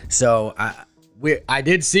 Yes. So I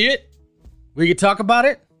did see it. We could talk about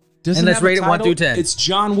it. Does And it let's have a rate it 1 title? through 10. It's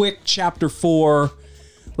John Wick Chapter 4.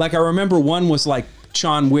 Like I remember one was like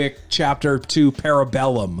John Wick Chapter 2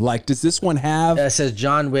 Parabellum. Like, does this one have? It says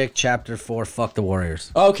John Wick Chapter 4, Fuck the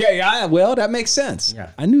Warriors. Okay, well, that makes sense. Yeah.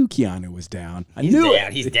 I knew Keanu was down. I knew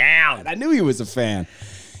it. He's down. I knew he was a fan.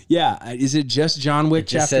 Yeah, is it just John Wick It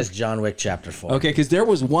just Chapter? says John Wick Chapter 4. Okay, because there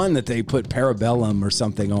was one that they put Parabellum or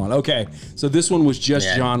something on. Okay, so this one was just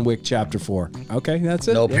Yeah. John Wick Chapter 4. Okay, that's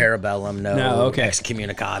it. No Yeah. Parabellum, no, No, okay.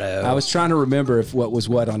 Excommunicado. I was trying to remember if what was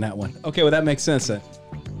what on that one. Okay, well that makes sense then.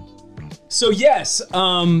 So yes,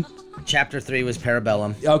 Chapter 3 was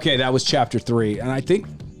Parabellum. okay, that was Chapter 3, and I think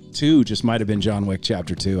 2 just might have been John Wick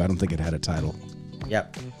Chapter 2. I don't think it had a title.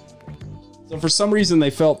 Yep. So for some reason they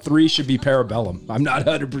felt 3 should be Parabellum. I'm not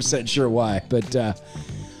 100% sure why, but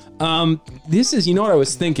this is, you know what I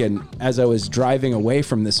was thinking as I was driving away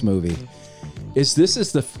from this movie, is this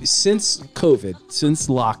is since COVID, since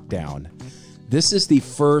lockdown, this is the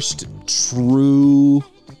first true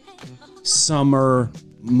summer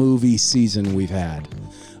movie season we've had.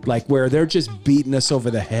 like where they're just beating us over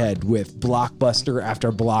the head with blockbuster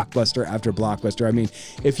after blockbuster after blockbuster. I mean,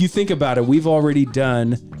 if you think about it, we've already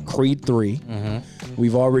done Creed 3.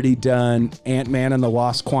 We've already done Ant-Man and the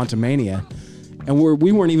Wasp: Quantumania. And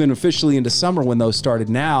we weren't even officially into summer when those started.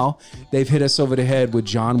 Now they've hit us over the head with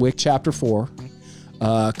John Wick Chapter 4.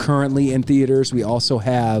 Currently in theaters. We also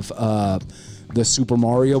have the Super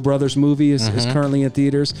Mario Brothers movie is currently in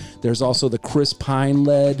theaters. There's also the Chris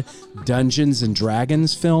Pine-led Dungeons and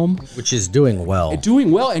Dragons film. Which is doing well.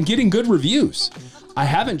 Doing well and getting good reviews. I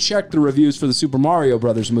haven't checked the reviews for the Super Mario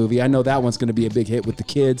Brothers movie. I know that one's going to be a big hit with the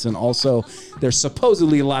kids, and also there's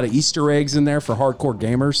supposedly a lot of Easter eggs in there for hardcore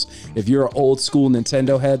gamers. If you're an old school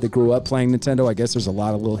Nintendo head that grew up playing Nintendo, I guess there's a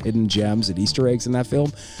lot of little hidden gems and Easter eggs in that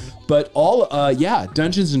film. But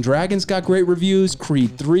Dungeons and Dragons got great reviews.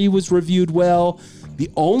 Creed 3 was reviewed well. The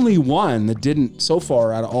only one that didn't, so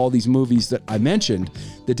far out of all these movies that I mentioned,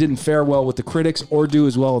 that didn't fare well with the critics or do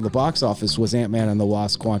as well in the box office was Ant-Man and the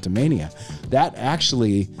Wasp: Quantumania. That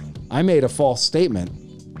actually, I made a false statement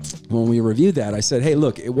when we reviewed that. I said, hey,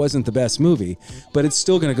 look, it wasn't the best movie, but it's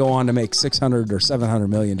still going to go on to make $600 or $700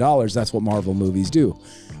 million. That's what Marvel movies do.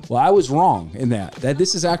 Well, I was wrong in that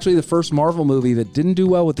this is actually the first Marvel movie that didn't do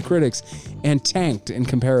well with the critics and tanked in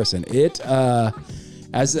comparison. It,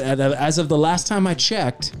 as of the last time I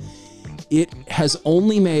checked, it has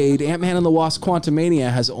only made, Ant-Man and the Wasp: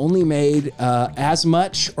 Quantumania has only made as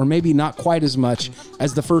much, or maybe not quite as much,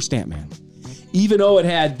 as the first Ant-Man. Even though it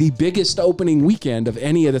had the biggest opening weekend of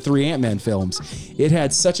any of the 3 Ant-Man films, it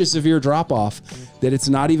had such a severe drop-off that it's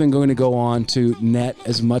not even going to go on to net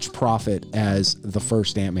as much profit as the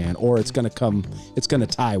first Ant-Man, or it's going to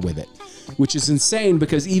tie with it, which is insane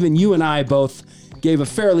because even you and I both gave a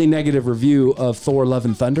fairly negative review of Thor: Love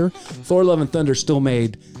and Thunder. Thor: Love and Thunder still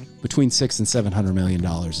made between $600 and $700 million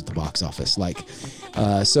at the box office.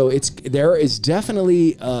 So there is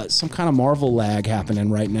definitely some kind of Marvel lag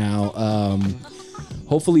happening right now.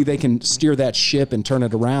 Hopefully they can steer that ship and turn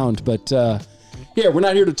it around. But we're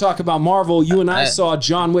not here to talk about Marvel. You and I saw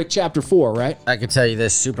John Wick Chapter 4, right? I can tell you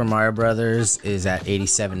this: Super Mario Brothers is at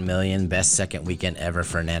 87 million, best second weekend ever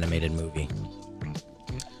for an animated movie.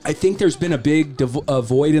 I think there's been a big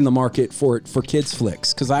void in the market for kids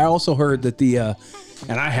flicks, because I also heard that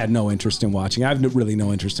and I had no interest in watching. I have really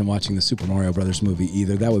no interest in watching the Super Mario Brothers movie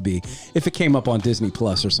either. That would be, if it came up on Disney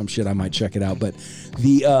Plus or some shit, I might check it out. But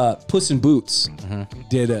the Puss in Boots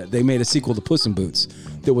they made a sequel to Puss in Boots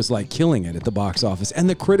that was like killing it at the box office, and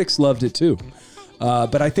the critics loved it too.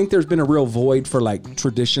 But I think there's been a real void for like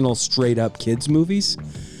traditional straight up kids movies.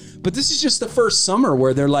 But this is just the first summer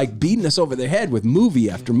where they're like beating us over the head with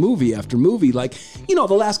movie after movie after movie. Like, the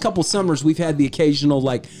last couple summers we've had the occasional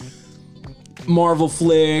like Marvel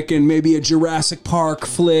flick and maybe a Jurassic Park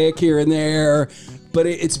flick here and there. But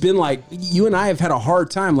it's been like, you and I have had a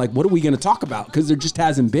hard time. Like, what are we going to talk about? Because there just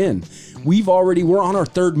hasn't been. We're on our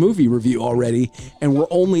 3rd movie review already, and we're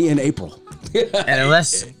only in April. And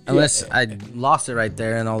unless I lost it right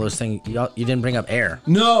there and all those things, you didn't bring up Air.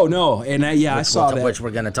 No, and I saw that. Which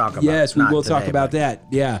we're going to talk about. Yes, we will talk about that.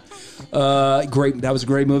 Yeah, great. That was a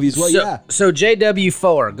great movie as well. So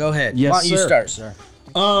JW4, go ahead. Yes, Why don't you start, sir?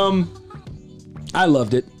 I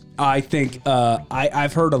loved it. I think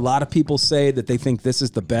I've heard a lot of people say that they think this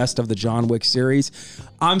is the best of the John Wick series.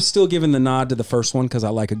 I'm still giving the nod to the first one because I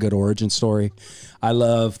like a good origin story. I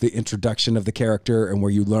love the introduction of the character and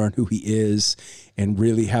where you learn who he is and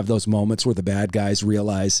really have those moments where the bad guys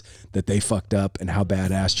realize that they fucked up and how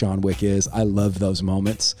badass John Wick is. I love those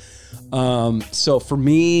moments. So for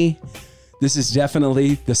me, this is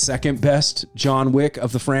definitely the second best John Wick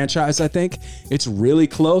of the franchise, I think. It's really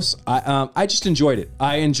close. I just enjoyed it.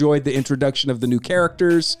 I enjoyed the introduction of the new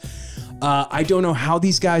characters. I don't know how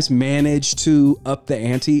these guys managed to up the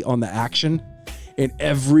ante on the action in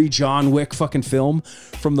every John Wick fucking film.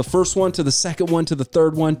 From the first one to the second one to the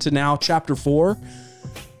third one to now Chapter 4.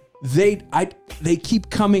 They keep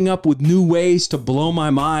coming up with new ways to blow my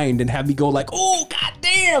mind and have me go like, oh,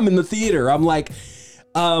 goddamn, in the theater. I'm like...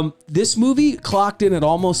 this movie clocked in at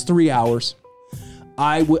almost 3 hours.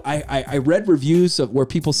 I read reviews of where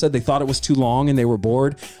people said they thought it was too long and they were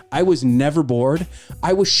bored. I was never bored.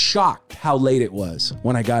 I was shocked how late it was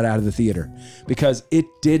when I got out of the theater because it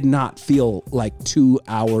did not feel like 2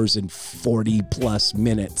 hours and 40 plus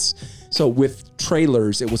minutes. So with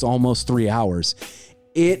trailers, it was almost 3 hours.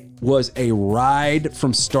 It was a ride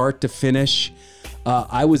from start to finish.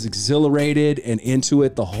 I was exhilarated and into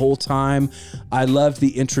it the whole time. I loved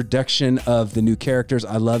the introduction of the new characters.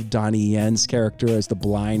 I loved Donnie Yen's character as the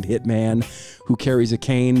blind hitman who carries a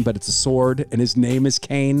cane, but it's a sword, and his name is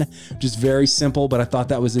Kane, which is very simple, but I thought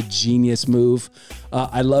that was a genius move.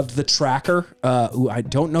 I loved the tracker, who I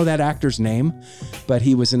don't know that actor's name, but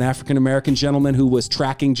he was an African-American gentleman who was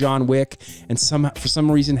tracking John Wick and for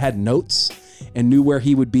some reason had notes and knew where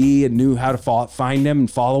he would be and knew how to find him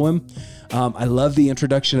and follow him. I love the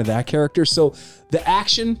introduction of that character. So the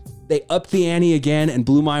action, they upped the ante again and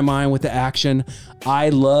blew my mind with the action. I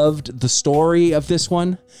loved the story of this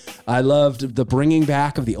one. I loved the bringing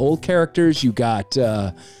back of the old characters. You've got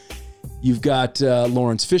Lawrence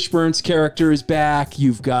Fishburne's character is back.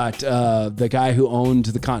 You've got the guy who owned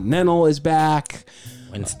the Continental is back.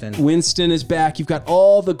 Winston is back. You've got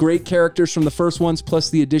all the great characters from the first ones, plus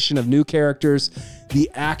the addition of new characters. The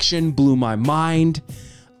action blew my mind.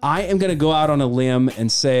 I am going to go out on a limb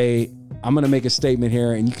and say, I'm going to make a statement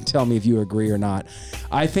here, and you can tell me if you agree or not.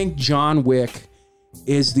 I think John Wick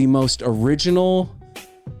is the most original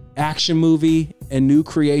action movie and new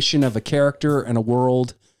creation of a character and a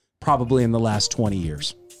world probably in the last 20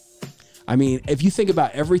 years. I mean, if you think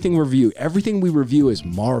about everything we review is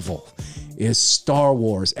Marvel, is Star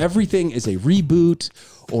Wars. Everything is a reboot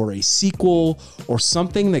or a sequel or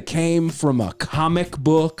something that came from a comic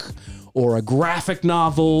book or a graphic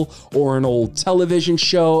novel or an old television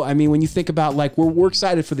show. I mean, when you think about, like, we're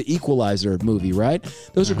excited for the Equalizer movie, right?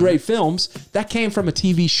 Those are great films. That came from a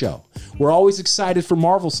TV show. We're always excited for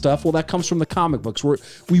Marvel stuff. Well, that comes from the comic books.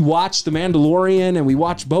 We watch The Mandalorian and we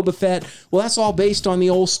watch Boba Fett. Well, that's all based on the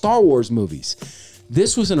old Star Wars movies.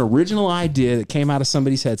 This was an original idea that came out of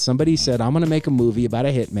somebody's head. Somebody said, I'm going to make a movie about a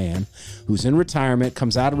hitman who's in retirement,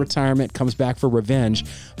 comes out of retirement, comes back for revenge,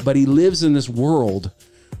 but he lives in this world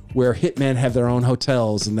where hitmen have their own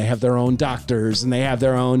hotels and they have their own doctors and they have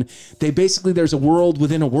their own, there's a world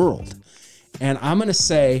within a world. And I'm going to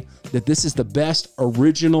say that this is the best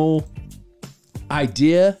original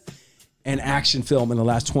idea and action film in the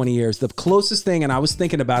last 20 years. The closest thing, and I was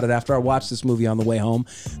thinking about it after I watched this movie on the way home,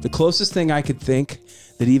 the closest thing I could think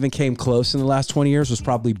that even came close in the last 20 years was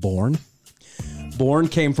probably Bourne. Bourne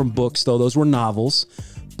came from books, though. Those were novels.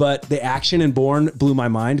 But the action in Bourne blew my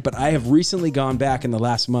mind. But I have recently gone back in the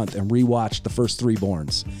last month and rewatched the first 3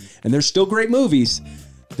 Bournes. And they're still great movies.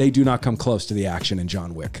 They do not come close to the action in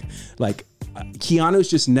John Wick. Like, Keanu's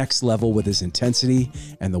just next level with his intensity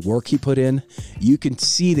and the work he put in. You can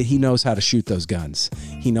see that he knows how to shoot those guns.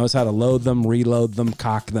 He knows how to load them, reload them,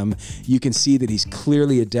 cock them. You can see that he's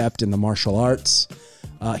clearly adept in the martial arts.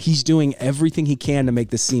 He's doing everything he can to make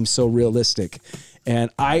this seem so realistic.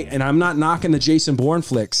 And I'm not knocking the Jason Bourne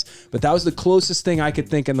flicks, but that was the closest thing I could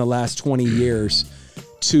think in the last 20 years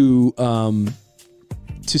to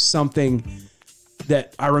something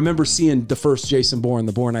that I remember seeing the first Jason Bourne,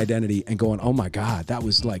 The Bourne Identity, and going, oh my God, that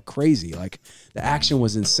was like crazy. Like, the action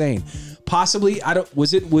was insane. Possibly,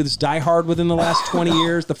 was Die Hard within the last 20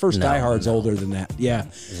 years? The first Die Hard's older than that. Yeah. It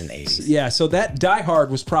was in the 80s. Yeah, so that Die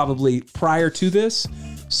Hard was probably prior to this,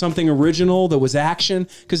 something original that was action,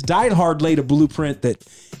 because Die Hard laid a blueprint that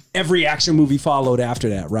every action movie followed after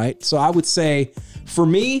that, right? So I would say, for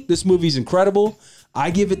me, this movie's incredible. I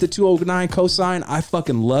give it the 209 cosign. I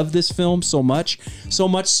fucking love this film so much. So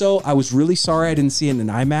much so, I was really sorry I didn't see it in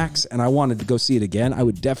IMAX, and I wanted to go see it again. I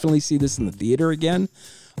would definitely see this in the theater again.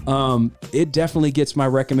 It definitely gets my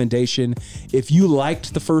recommendation. If you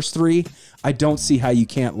liked the first 3, I don't see how you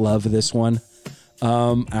can't love this one.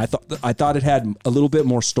 I thought it had a little bit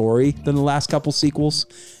more story than the last couple sequels,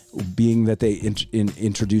 being that they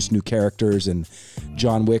introduced new characters and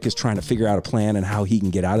John Wick is trying to figure out a plan and how he can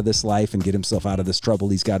get out of this life and get himself out of this trouble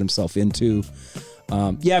he's got himself into.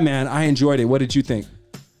 Yeah, man, I enjoyed it. What did you think?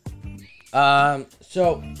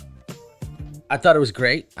 So I thought it was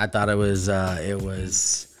great. I thought it's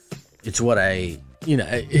what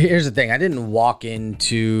here's the thing. I didn't walk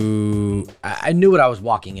into, I knew what I was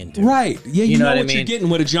walking into. Right. Yeah. You know what I mean? You're getting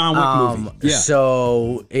with a John Wick movie. Yeah.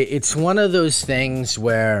 So it's one of those things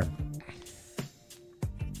where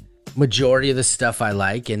majority of the stuff I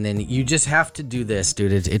like, and then you just have to do this,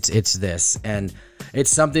 dude. It's this. And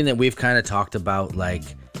it's something that we've kind of talked about, like,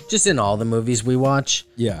 just in all the movies we watch.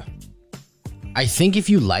 Yeah. I think if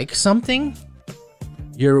you like something,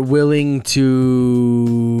 you're willing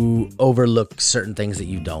to overlook certain things that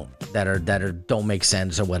you don't, that don't make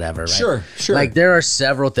sense or whatever, right? Sure. Like, there are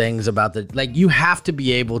several things about you have to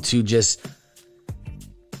be able to just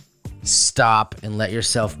stop and let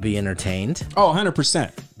yourself be entertained. Oh,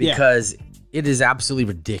 100%. Because it is absolutely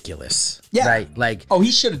ridiculous. Yeah. Right? Like, Oh,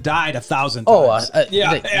 he should have died 1,000 oh, times. dude,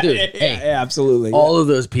 hey, yeah, absolutely. all of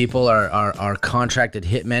those people are contracted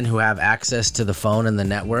hitmen who have access to the phone and the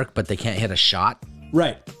network, but they can't hit a shot.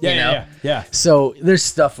 Right. Yeah, you know? yeah. So there's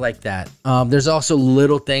stuff like that. There's also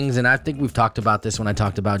little things, and I think we've talked about this when I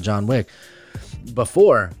talked about John Wick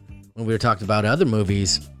before, when we were talking about other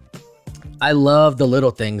movies. I love the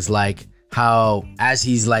little things, like how as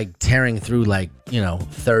he's like tearing through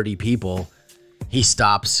 30 people, he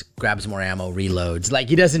stops, grabs more ammo, reloads. Like,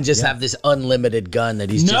 he doesn't just have this unlimited gun that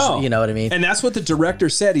he's just, you know what I mean? And that's what the director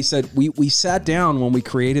said. He said, we sat down when we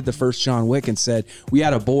created the first John Wick and said, we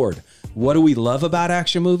had a board. What do we love about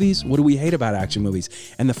action movies? What do we hate about action movies?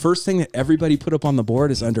 And the first thing that everybody put up on the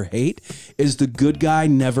board is under hate is the good guy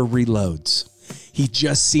never reloads. He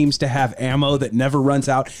just seems to have ammo that never runs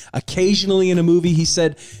out. Occasionally in a movie, he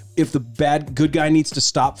said, if the good guy needs to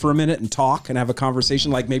stop for a minute and talk and have a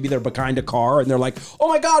conversation, like maybe they're behind a car and they're like, oh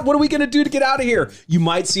my God, what are we going to do to get out of here? You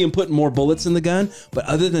might see him putting more bullets in the gun. But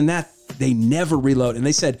other than that, they never reload. And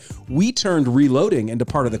they said, we turned reloading into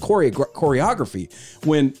part of the choreography.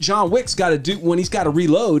 When John Wick's got to do, when he's got to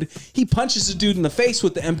reload, he punches a dude in the face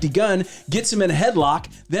with the empty gun, gets him in a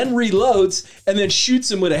headlock, then reloads, and then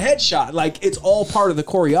shoots him with a headshot. Like, it's all part of the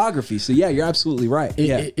choreography. So yeah, you're absolutely right.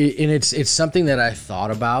 And it's something that I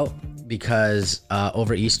thought about because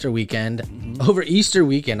over Easter weekend,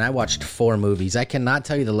 I watched 4 movies. I cannot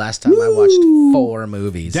tell you the last time I watched 4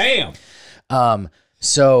 movies. Damn.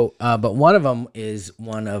 But one of them is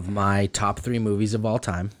one of my top 3 movies of all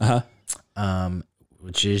time.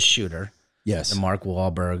 Which is Shooter. Yes. The Mark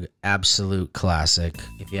Wahlberg absolute classic.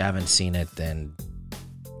 If you haven't seen it, then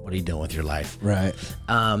what are you doing with your life? Right.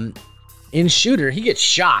 In Shooter, he gets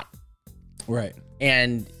shot. Right.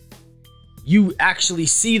 And you actually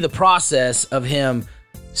see the process of him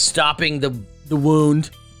stopping the wound,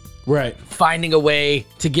 Right. finding a way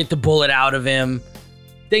to get the bullet out of him.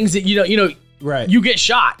 Things that you know. Right. You get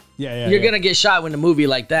shot. Yeah. You're gonna get shot in a movie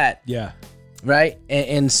like that. Yeah. Right.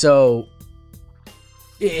 And so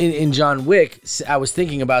in John Wick, I was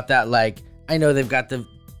thinking about that. Like, I know they've got the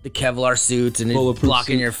Kevlar suits and it's Bulletproof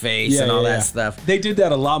blocking suit. your face and all that stuff. They did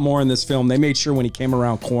that a lot more in this film. They made sure when he came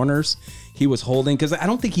around corners, he was holding, because I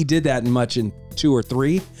don't think he did that much in 2 or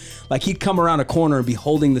 3. Like, he'd come around a corner and be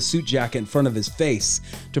holding the suit jacket in front of his face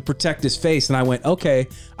to protect his face. And I went, okay,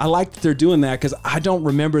 I like that they're doing that, because I don't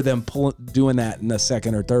remember them doing that in the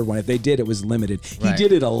second or third one. If they did, it was limited. He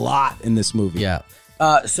did it a lot in this movie. Yeah.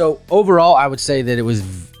 So overall, I would say that it was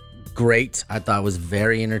great. I thought it was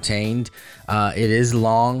very entertained. It is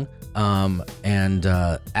long. And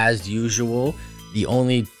as usual, the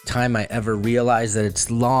only time I ever realized that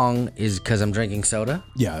it's long is because I'm drinking soda.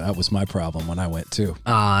 Yeah, that was my problem when I went too.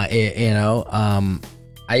 I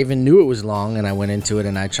even knew it was long, and I went into it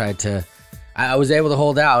and I tried to. I was able to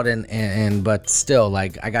hold out, but still,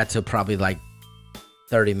 like, I got to probably like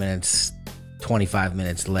 30 minutes, 25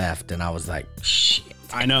 minutes left, and I was like, shit.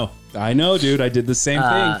 I know, dude. I did the same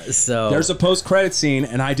thing. So there's a post-credit scene,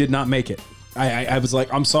 and I did not make it. I was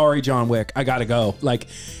like, I'm sorry, John Wick, I gotta go. Like,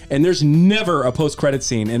 and there's never a post-credit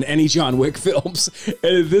scene in any John Wick films.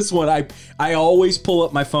 And in this one, I always pull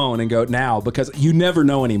up my phone and go now, because you never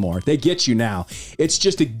know anymore. They get you now. It's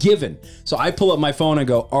just a given. So I pull up my phone and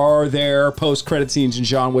go, are there post-credit scenes in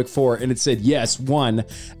John Wick 4? And it said yes, one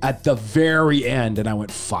at the very end. And I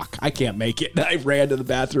went, fuck, I can't make it. And I ran to the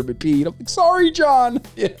bathroom and peed. I'm like, sorry, John.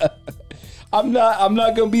 Yeah, I'm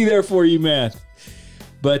not gonna be there for you, man.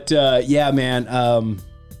 But yeah, man.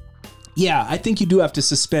 Yeah, I think you do have to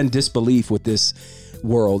suspend disbelief with this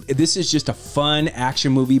world. This is just a fun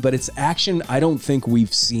action movie, but it's action I don't think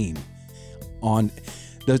we've seen. On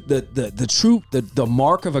the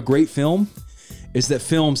mark of a great film is that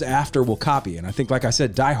films after will copy. And I think, like I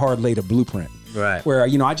said, Die Hard laid a blueprint. Right. Where,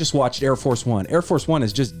 I just watched Air Force One. Air Force One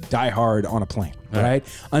is just Die Hard on a plane, right?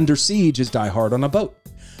 Under Siege is Die Hard on a boat.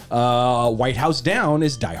 White House Down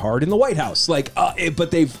is Die Hard in the White House. Like,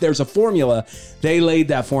 but there's a formula. They laid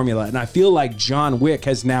that formula, and I feel like John Wick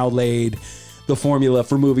has now laid the formula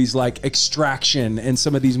for movies like Extraction and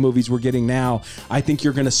some of these movies we're getting now. I think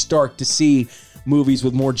you're going to start to see movies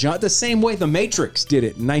with more the same way The Matrix did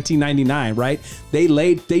it in 1999, right?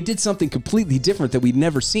 They did something completely different that we'd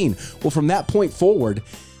never seen. Well, from that point forward,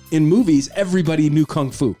 in movies, everybody knew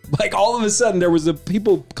Kung Fu. Like, all of a sudden, there was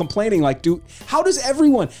people complaining, like, dude, how does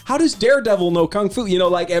Daredevil know Kung Fu?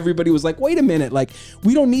 Like, everybody was like, wait a minute, like,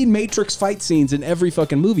 we don't need Matrix fight scenes in every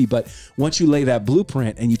fucking movie. But once you lay that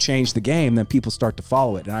blueprint and you change the game, then people start to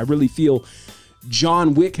follow it. And I really feel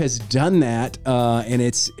John Wick has done that. And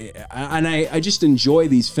I just enjoy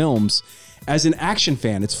these films as an action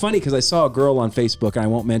fan, it's funny because I saw a girl on Facebook, and I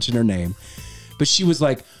won't mention her name, but she was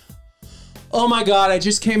like, oh my God, I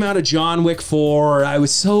just came out of John Wick 4. I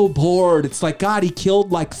was so bored. It's like, God, he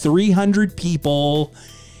killed like 300 people.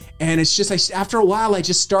 And it's just, after a while, I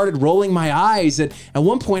just started rolling my eyes. And at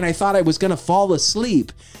one point, I thought I was going to fall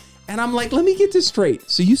asleep. And I'm like, let me get this straight.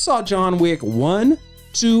 So you saw John Wick 1,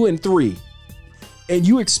 2, and 3. And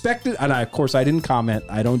you expected, and of course, I didn't comment.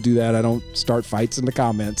 I don't do that. I don't start fights in the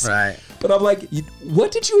comments. Right. But I'm like,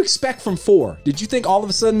 what did you expect from 4? Did you think all of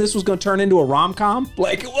a sudden this was going to turn into a rom-com?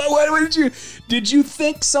 Like, what did you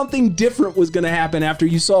think something different was going to happen after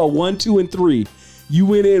you saw 1, 2, and 3? You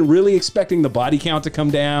went in really expecting the body count to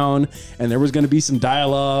come down, and there was going to be some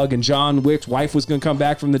dialogue, and John Wick's wife was going to come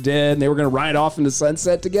back from the dead, and they were going to ride off into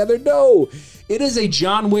sunset together. No, it is a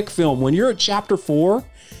John Wick film. When you're at chapter 4,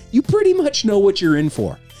 you pretty much know what you're in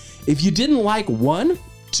for. If you didn't like 1,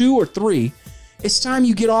 2, or 3, it's time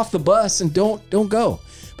you get off the bus and don't go.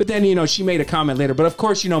 But then, she made a comment later. But of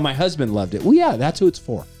course, my husband loved it. Well, yeah, that's who it's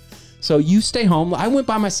for. So you stay home. I went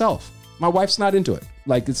by myself. My wife's not into it.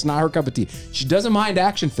 Like, it's not her cup of tea. She doesn't mind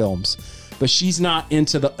action films, but she's not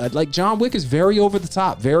into the, John Wick is very over the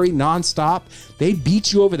top, very nonstop. They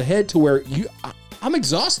beat you over the head to where I'm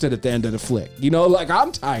exhausted at the end of the flick.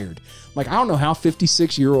 I'm tired. I don't know how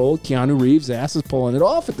 56-year-old Keanu Reeves' ass is pulling it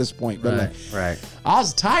off at this point. But right. I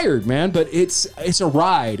was tired, man, but it's a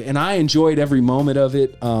ride, and I enjoyed every moment of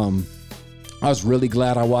it. I was really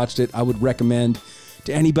glad I watched it. I would recommend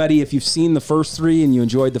to anybody, if you've seen the first 3 and you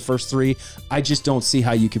enjoyed the first 3, I just don't see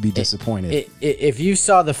how you could be disappointed. If you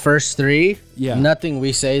saw the first 3, yeah, nothing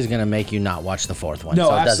we say is going to make you not watch the 4th one. No,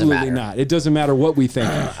 so it absolutely doesn't matter. not. It doesn't matter what we think.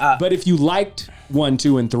 But if you liked 1,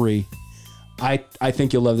 2, and 3, I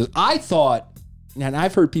think you'll love this. I thought, and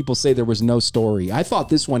I've heard people say there was no story. I thought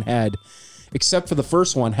this one had, except for the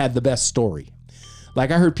first one, had the best story. I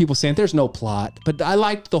heard people saying there's no plot, but I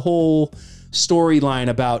liked the whole storyline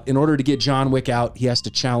about, in order to get John Wick out, he has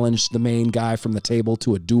to challenge the main guy from the table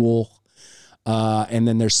to a duel. And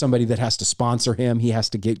then there's somebody that has to sponsor him. He has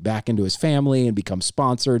to get back into his family and become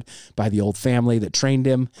sponsored by the old family that trained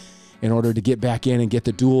him in order to get back in and get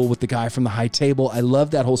the duel with the guy from the high table. I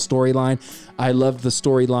love that whole storyline. I loved the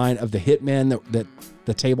storyline of the hitman that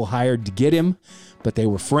the table hired to get him, but they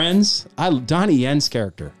were friends. Donnie Yen's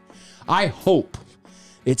character. I hope.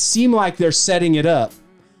 It seemed like they're setting it up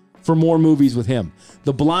for more movies with him.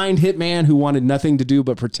 The blind hitman who wanted nothing to do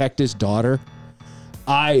but protect his daughter.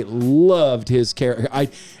 I loved his character.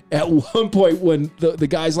 At one point when the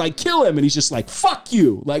guy's like, kill him, and he's just like, fuck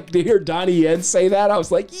you. To hear Donnie Yen say that, I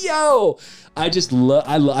was like, yo. I just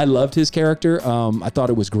I loved his character. I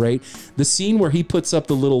thought it was great. The scene where he puts up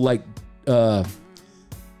the little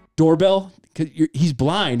doorbell, he's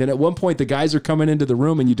blind, and at one point the guys are coming into the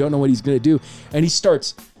room and you don't know what he's going to do, and he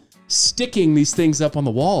starts sticking these things up on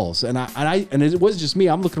the walls, and it wasn't just me.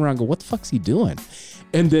 I'm looking around going, what the fuck's he doing?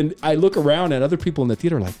 And then I look around at other people in the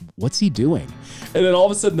theater like, what's he doing? And then all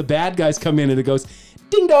of a sudden the bad guys come in and it goes,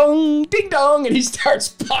 ding dong, and he starts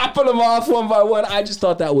popping them off one by one. I just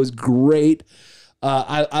thought that was great.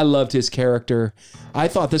 I loved his character. I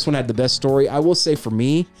thought this one had the best story. I will say for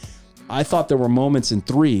me, I thought there were moments in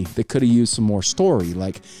 3 that could have used some more story.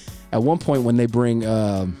 At one point when they bring,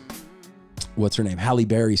 what's her name? Halle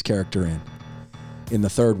Berry's character in the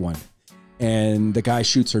 3rd one. And the guy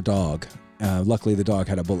shoots her dog. Luckily, the dog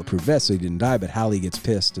had a bulletproof vest, so he didn't die, but Halle gets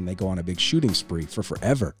pissed, and they go on a big shooting spree for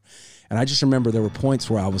forever. And I just remember there were points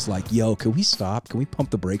where I was like, yo, can we stop? Can we pump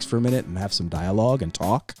the brakes for a minute and have some dialogue and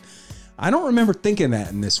talk? I don't remember thinking that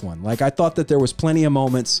in this one. I thought that there was plenty of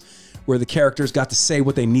moments where the characters got to say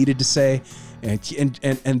what they needed to say, and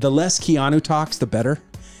the less Keanu talks, the better.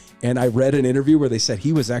 And I read an interview where they said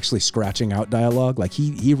he was actually scratching out dialogue.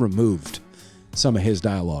 He removed some of his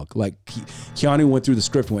dialogue. Keanu went through the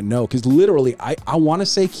script and went, no, because literally, I want to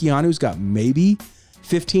say Keanu's got maybe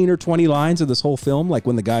 15 or 20 lines of this whole film.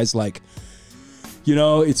 When the guy's like,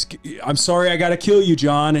 I'm sorry I got to kill you,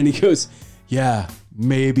 John. And he goes, yeah,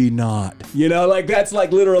 maybe not. That's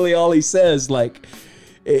literally all he says.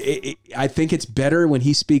 I think it's better when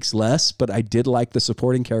he speaks less, but I did like the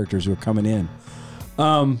supporting characters who are coming in.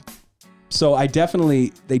 So they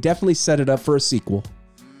definitely set it up for a sequel.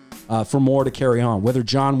 For more to carry on. Whether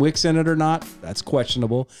John Wick's in it or not, that's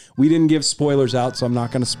questionable. We didn't give spoilers out, so I'm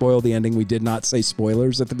not going to spoil the ending. We did not say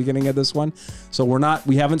spoilers at the beginning of this one. So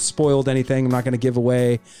we haven't spoiled anything. I'm not going to give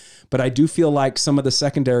away. But I do feel like some of the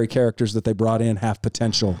secondary characters that they brought in have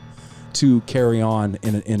potential to carry on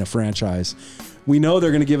in a franchise. We know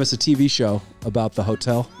they're going to give us a TV show about the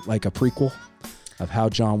hotel, like a prequel. of how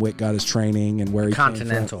John Wick got his training and where he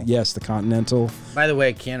Continental. came from. Yes, the Continental. By the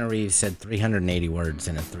way, Keanu Reeves said 380 words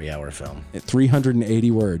in a 3-hour film.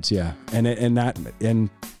 380 words, yeah, and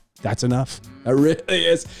that's enough. It really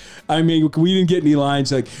is. I mean, we didn't get any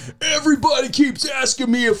lines like, everybody keeps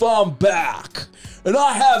asking me if I'm back, and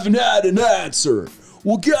I haven't had an answer.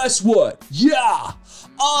 Well, guess what? Yeah,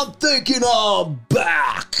 I'm thinking I'm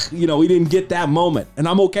back. You know, we didn't get that moment, and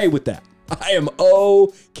I'm okay with that. I am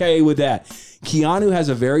okay with that. Keanu has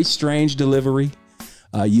a very strange delivery.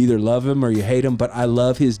 You either love him or you hate him, but I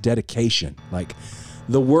love his dedication. Like,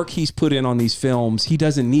 the work he's put in on these films, he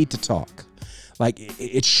doesn't need to talk. Like,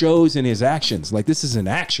 it shows in his actions. Like, this is an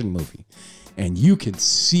action movie, and you can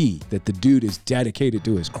see that the dude is dedicated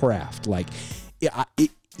to his craft. Like,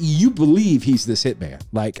 you believe he's this hitman.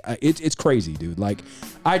 Like, it's crazy, dude. Like,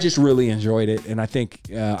 I just really enjoyed it, and I think,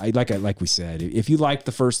 like we said, if you like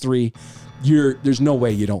the first three, there's no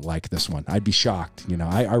way you don't like this one. I'd be shocked. You know,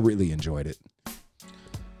 I really enjoyed it.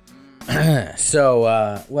 So,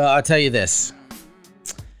 well, I'll tell you this.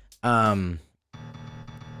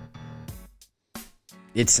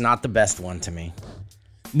 It's not the best one to me.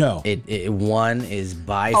 No. It one is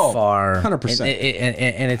by far 100%.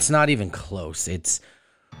 And it's not even close.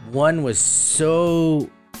 One was so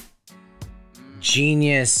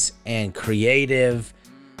genius and creative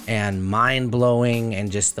and mind-blowing,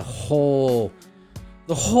 and just the whole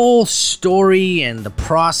story and the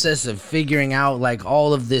process of figuring out like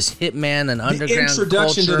all of this hitman and underground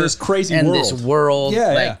introduction culture to this crazy and world. this world.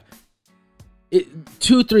 Yeah, like,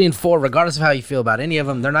 2, 3, and 4, regardless of how you feel about any of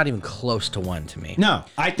them, they're not even close to 1 to me. No,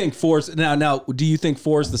 I think 4's now. Do you think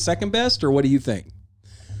 4 is the second best, or what do you think?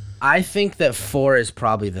 I think that 4 is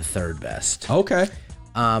probably the third best. Okay.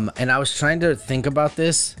 And I was trying to think about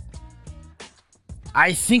this.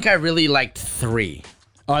 I think I really liked 3.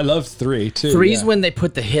 Oh, I love 3 too. 3's when they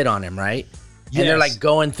put the hit on him, right? And they're like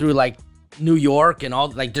going through like New York and all,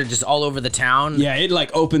 like they're just all over the town. Yeah, it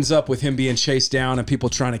like opens up with him being chased down and people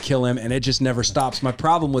trying to kill him, and it just never stops. My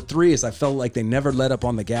problem with 3 is I felt like they never let up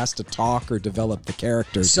on the gas to talk or develop the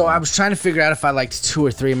characters. So I was trying to figure out if I liked 2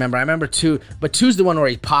 or 3. I remember 2, but 2's the one where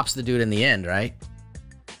he pops the dude in the end, right?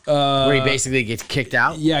 Where he basically gets kicked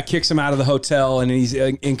out. Yeah, kicks him out of the hotel, and he's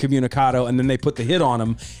incommunicado, and then they put the hit on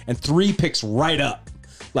him, and 3 picks right up.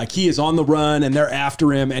 Like, he is on the run and they're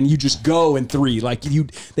after him, and you just go in 3. Like,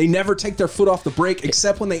 they never take their foot off the brake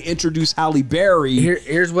except when they introduce Halle Berry.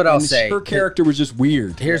 Here's what I'll say. Her character was just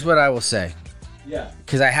weird. Here's what I will say. Yeah.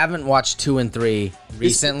 Because I haven't watched 2 and 3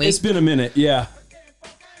 recently. It's been a minute, yeah.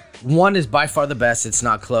 1 is by far the best. It's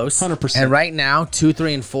not close. 100%. And right now, 2,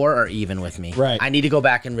 3, and 4 are even with me. Right. I need to go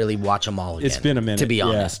back and really watch them all again. It's been a minute. To be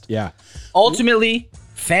honest. Yeah. Ultimately,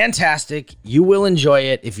 fantastic. You will enjoy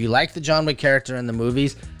it. If you like the John Wick character in the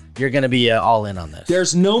movies, you're going to be all in on this.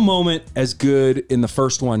 There's no moment as good in the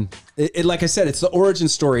first one. Like I said, it's the origin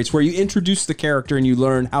story. It's where you introduce the character and you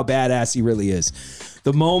learn how badass he really is.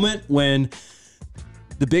 The moment when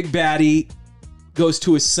the big baddie goes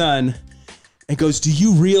to his son and goes, "Do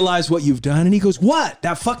you realize what you've done?" And he goes, "What?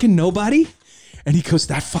 That fucking nobody?" And he goes,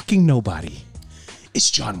 "That fucking nobody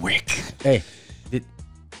is John Wick." Hey,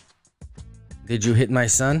 did you hit my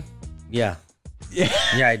son? Yeah. Yeah,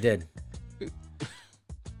 I did.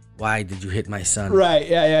 Why did you hit my son? Right,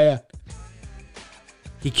 yeah.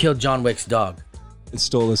 He killed John Wick's dog And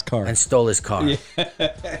stole his car. and stole his car. Yeah.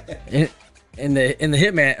 and the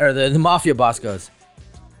hitman or the mafia boss goes,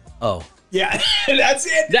 "Oh, Yeah, that's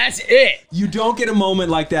it. that's it." You don't get a moment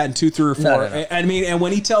like that in 2, 3, or 4. No. I mean, and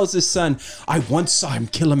when he tells his son, "I once saw him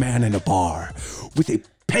kill a man in a bar with a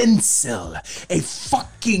pencil, a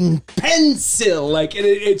fucking pencil." Like,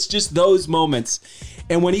 it's just those moments.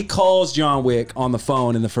 And when he calls John Wick on the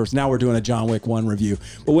phone in the first, now we're doing a John Wick 1 review,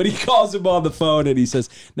 but when he calls him on the phone and he says,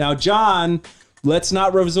 "Now, John, let's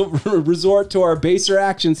not resort to our baser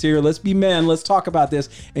actions here. Let's be men. Let's talk about this."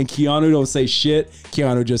 And Keanu don't say shit.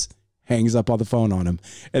 Keanu just hangs up on the phone on him.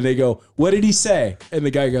 And they go, "What did he say?" And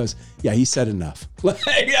the guy goes, "Yeah, he said enough." Like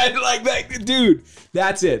that, dude,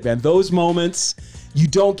 that's it, man. Those moments, you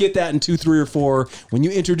don't get that in 2, 3, or 4. When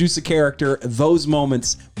you introduce a character, those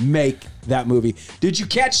moments make that movie. Did you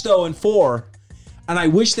catch, though, in 4, and I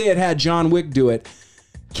wish they had John Wick do it,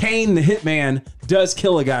 Kane, the hitman, does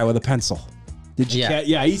kill a guy with a pencil. Did you catch?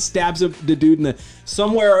 Yeah, he stabs the dude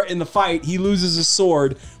somewhere in the fight, he loses his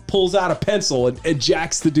sword, pulls out a pencil, and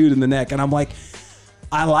jacks the dude in the neck. And I'm like,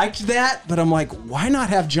 I liked that, but I'm like, why not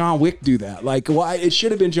have John Wick do that? Like, why? It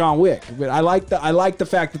should have been John Wick. But I like the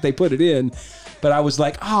fact that they put it in. But I was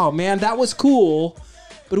like, oh man, that was cool.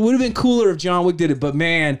 But it would have been cooler if John Wick did it. But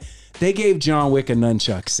man, they gave John Wick a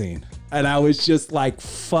nunchuck scene. And I was just like,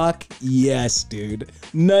 fuck yes, dude.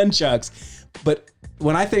 Nunchucks. But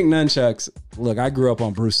when I think nunchucks, look, I grew up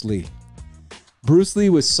on Bruce Lee. Bruce Lee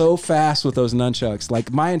was so fast with those nunchucks.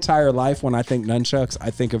 Like my entire life, when I think nunchucks, I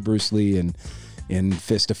think of Bruce Lee and in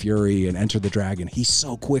Fist of Fury and Enter the Dragon. He's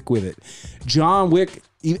so quick with it. John Wick,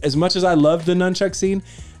 as much as I loved the nunchuck scene,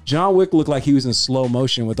 John Wick looked like he was in slow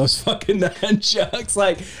motion with those fucking nunchucks.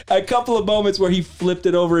 Like a couple of moments where he flipped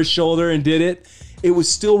it over his shoulder and did it. It was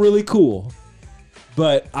still really cool.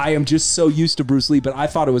 But I am just so used to Bruce Lee. But I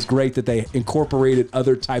thought it was great that they incorporated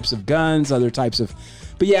other types of guns, other types of...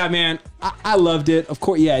 But yeah, man, I loved it. Of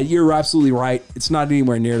course, yeah, you're absolutely right. It's not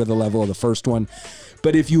anywhere near to the level of the first one.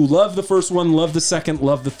 But if you love the first one, love the second,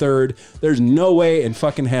 love the third, there's no way in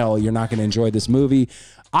fucking hell you're not going to enjoy this movie.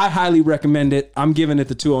 I highly recommend it. I'm giving it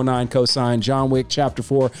the 209 cosign. John Wick Chapter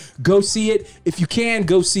 4. Go see it. If you can,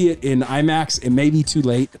 go see it in IMAX. It may be too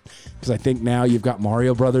late because I think now you've got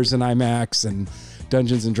Mario Brothers in IMAX and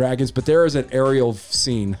Dungeons and Dragons. But there is an aerial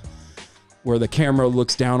scene where the camera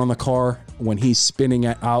looks down on the car when he's spinning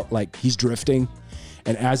it out like he's drifting.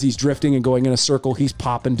 And as he's drifting and going in a circle, he's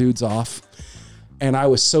popping dudes off. And I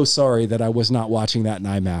was so sorry that I was not watching that in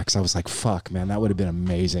IMAX. I was like, fuck, man, that would have been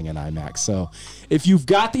amazing in IMAX. So if you've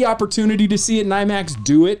got the opportunity to see it in IMAX,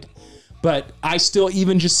 do it. But I still,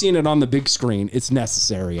 even just seeing it on the big screen, it's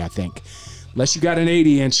necessary, I think. Unless you got an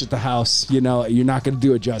 80-inch at the house, you know, you're not going to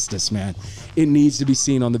do it justice, man. It needs to be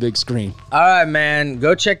seen on the big screen. All right, man.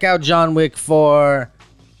 Go check out John Wick 4.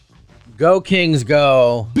 Go Kings,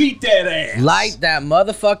 go. Beat that ass. Light that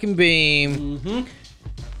motherfucking beam. Mm-hmm.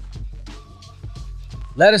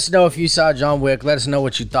 Let us know if you saw John Wick. Let us know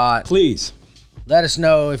what you thought. Please. Let us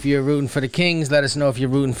know if you're rooting for the Kings. Let us know if you're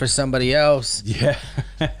rooting for somebody else. Yeah.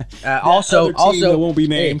 Also, that won't be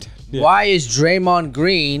named. Hey, why is Draymond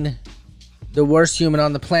Green the worst human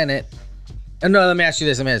on the planet? No, let me ask you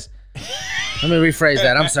this. Let me rephrase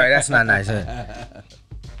that. I'm sorry. That's not nice.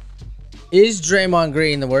 Is Draymond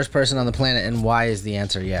Green the worst person on the planet, and why is the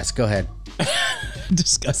answer yes? Go ahead.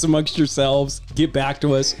 Discuss amongst yourselves. Get back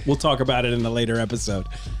to us. We'll talk about it in a later episode.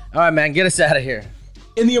 All right, man. Get us out of here.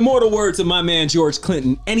 In the immortal words of my man George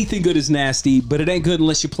Clinton, anything good is nasty, but it ain't good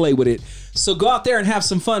unless you play with it. So go out there and have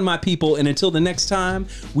some fun, my people. And until the next time,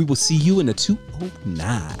 we will see you in the 209.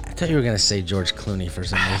 I thought you were going to say George Clooney for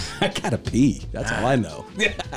some reason. I gotta pee. That's all I know.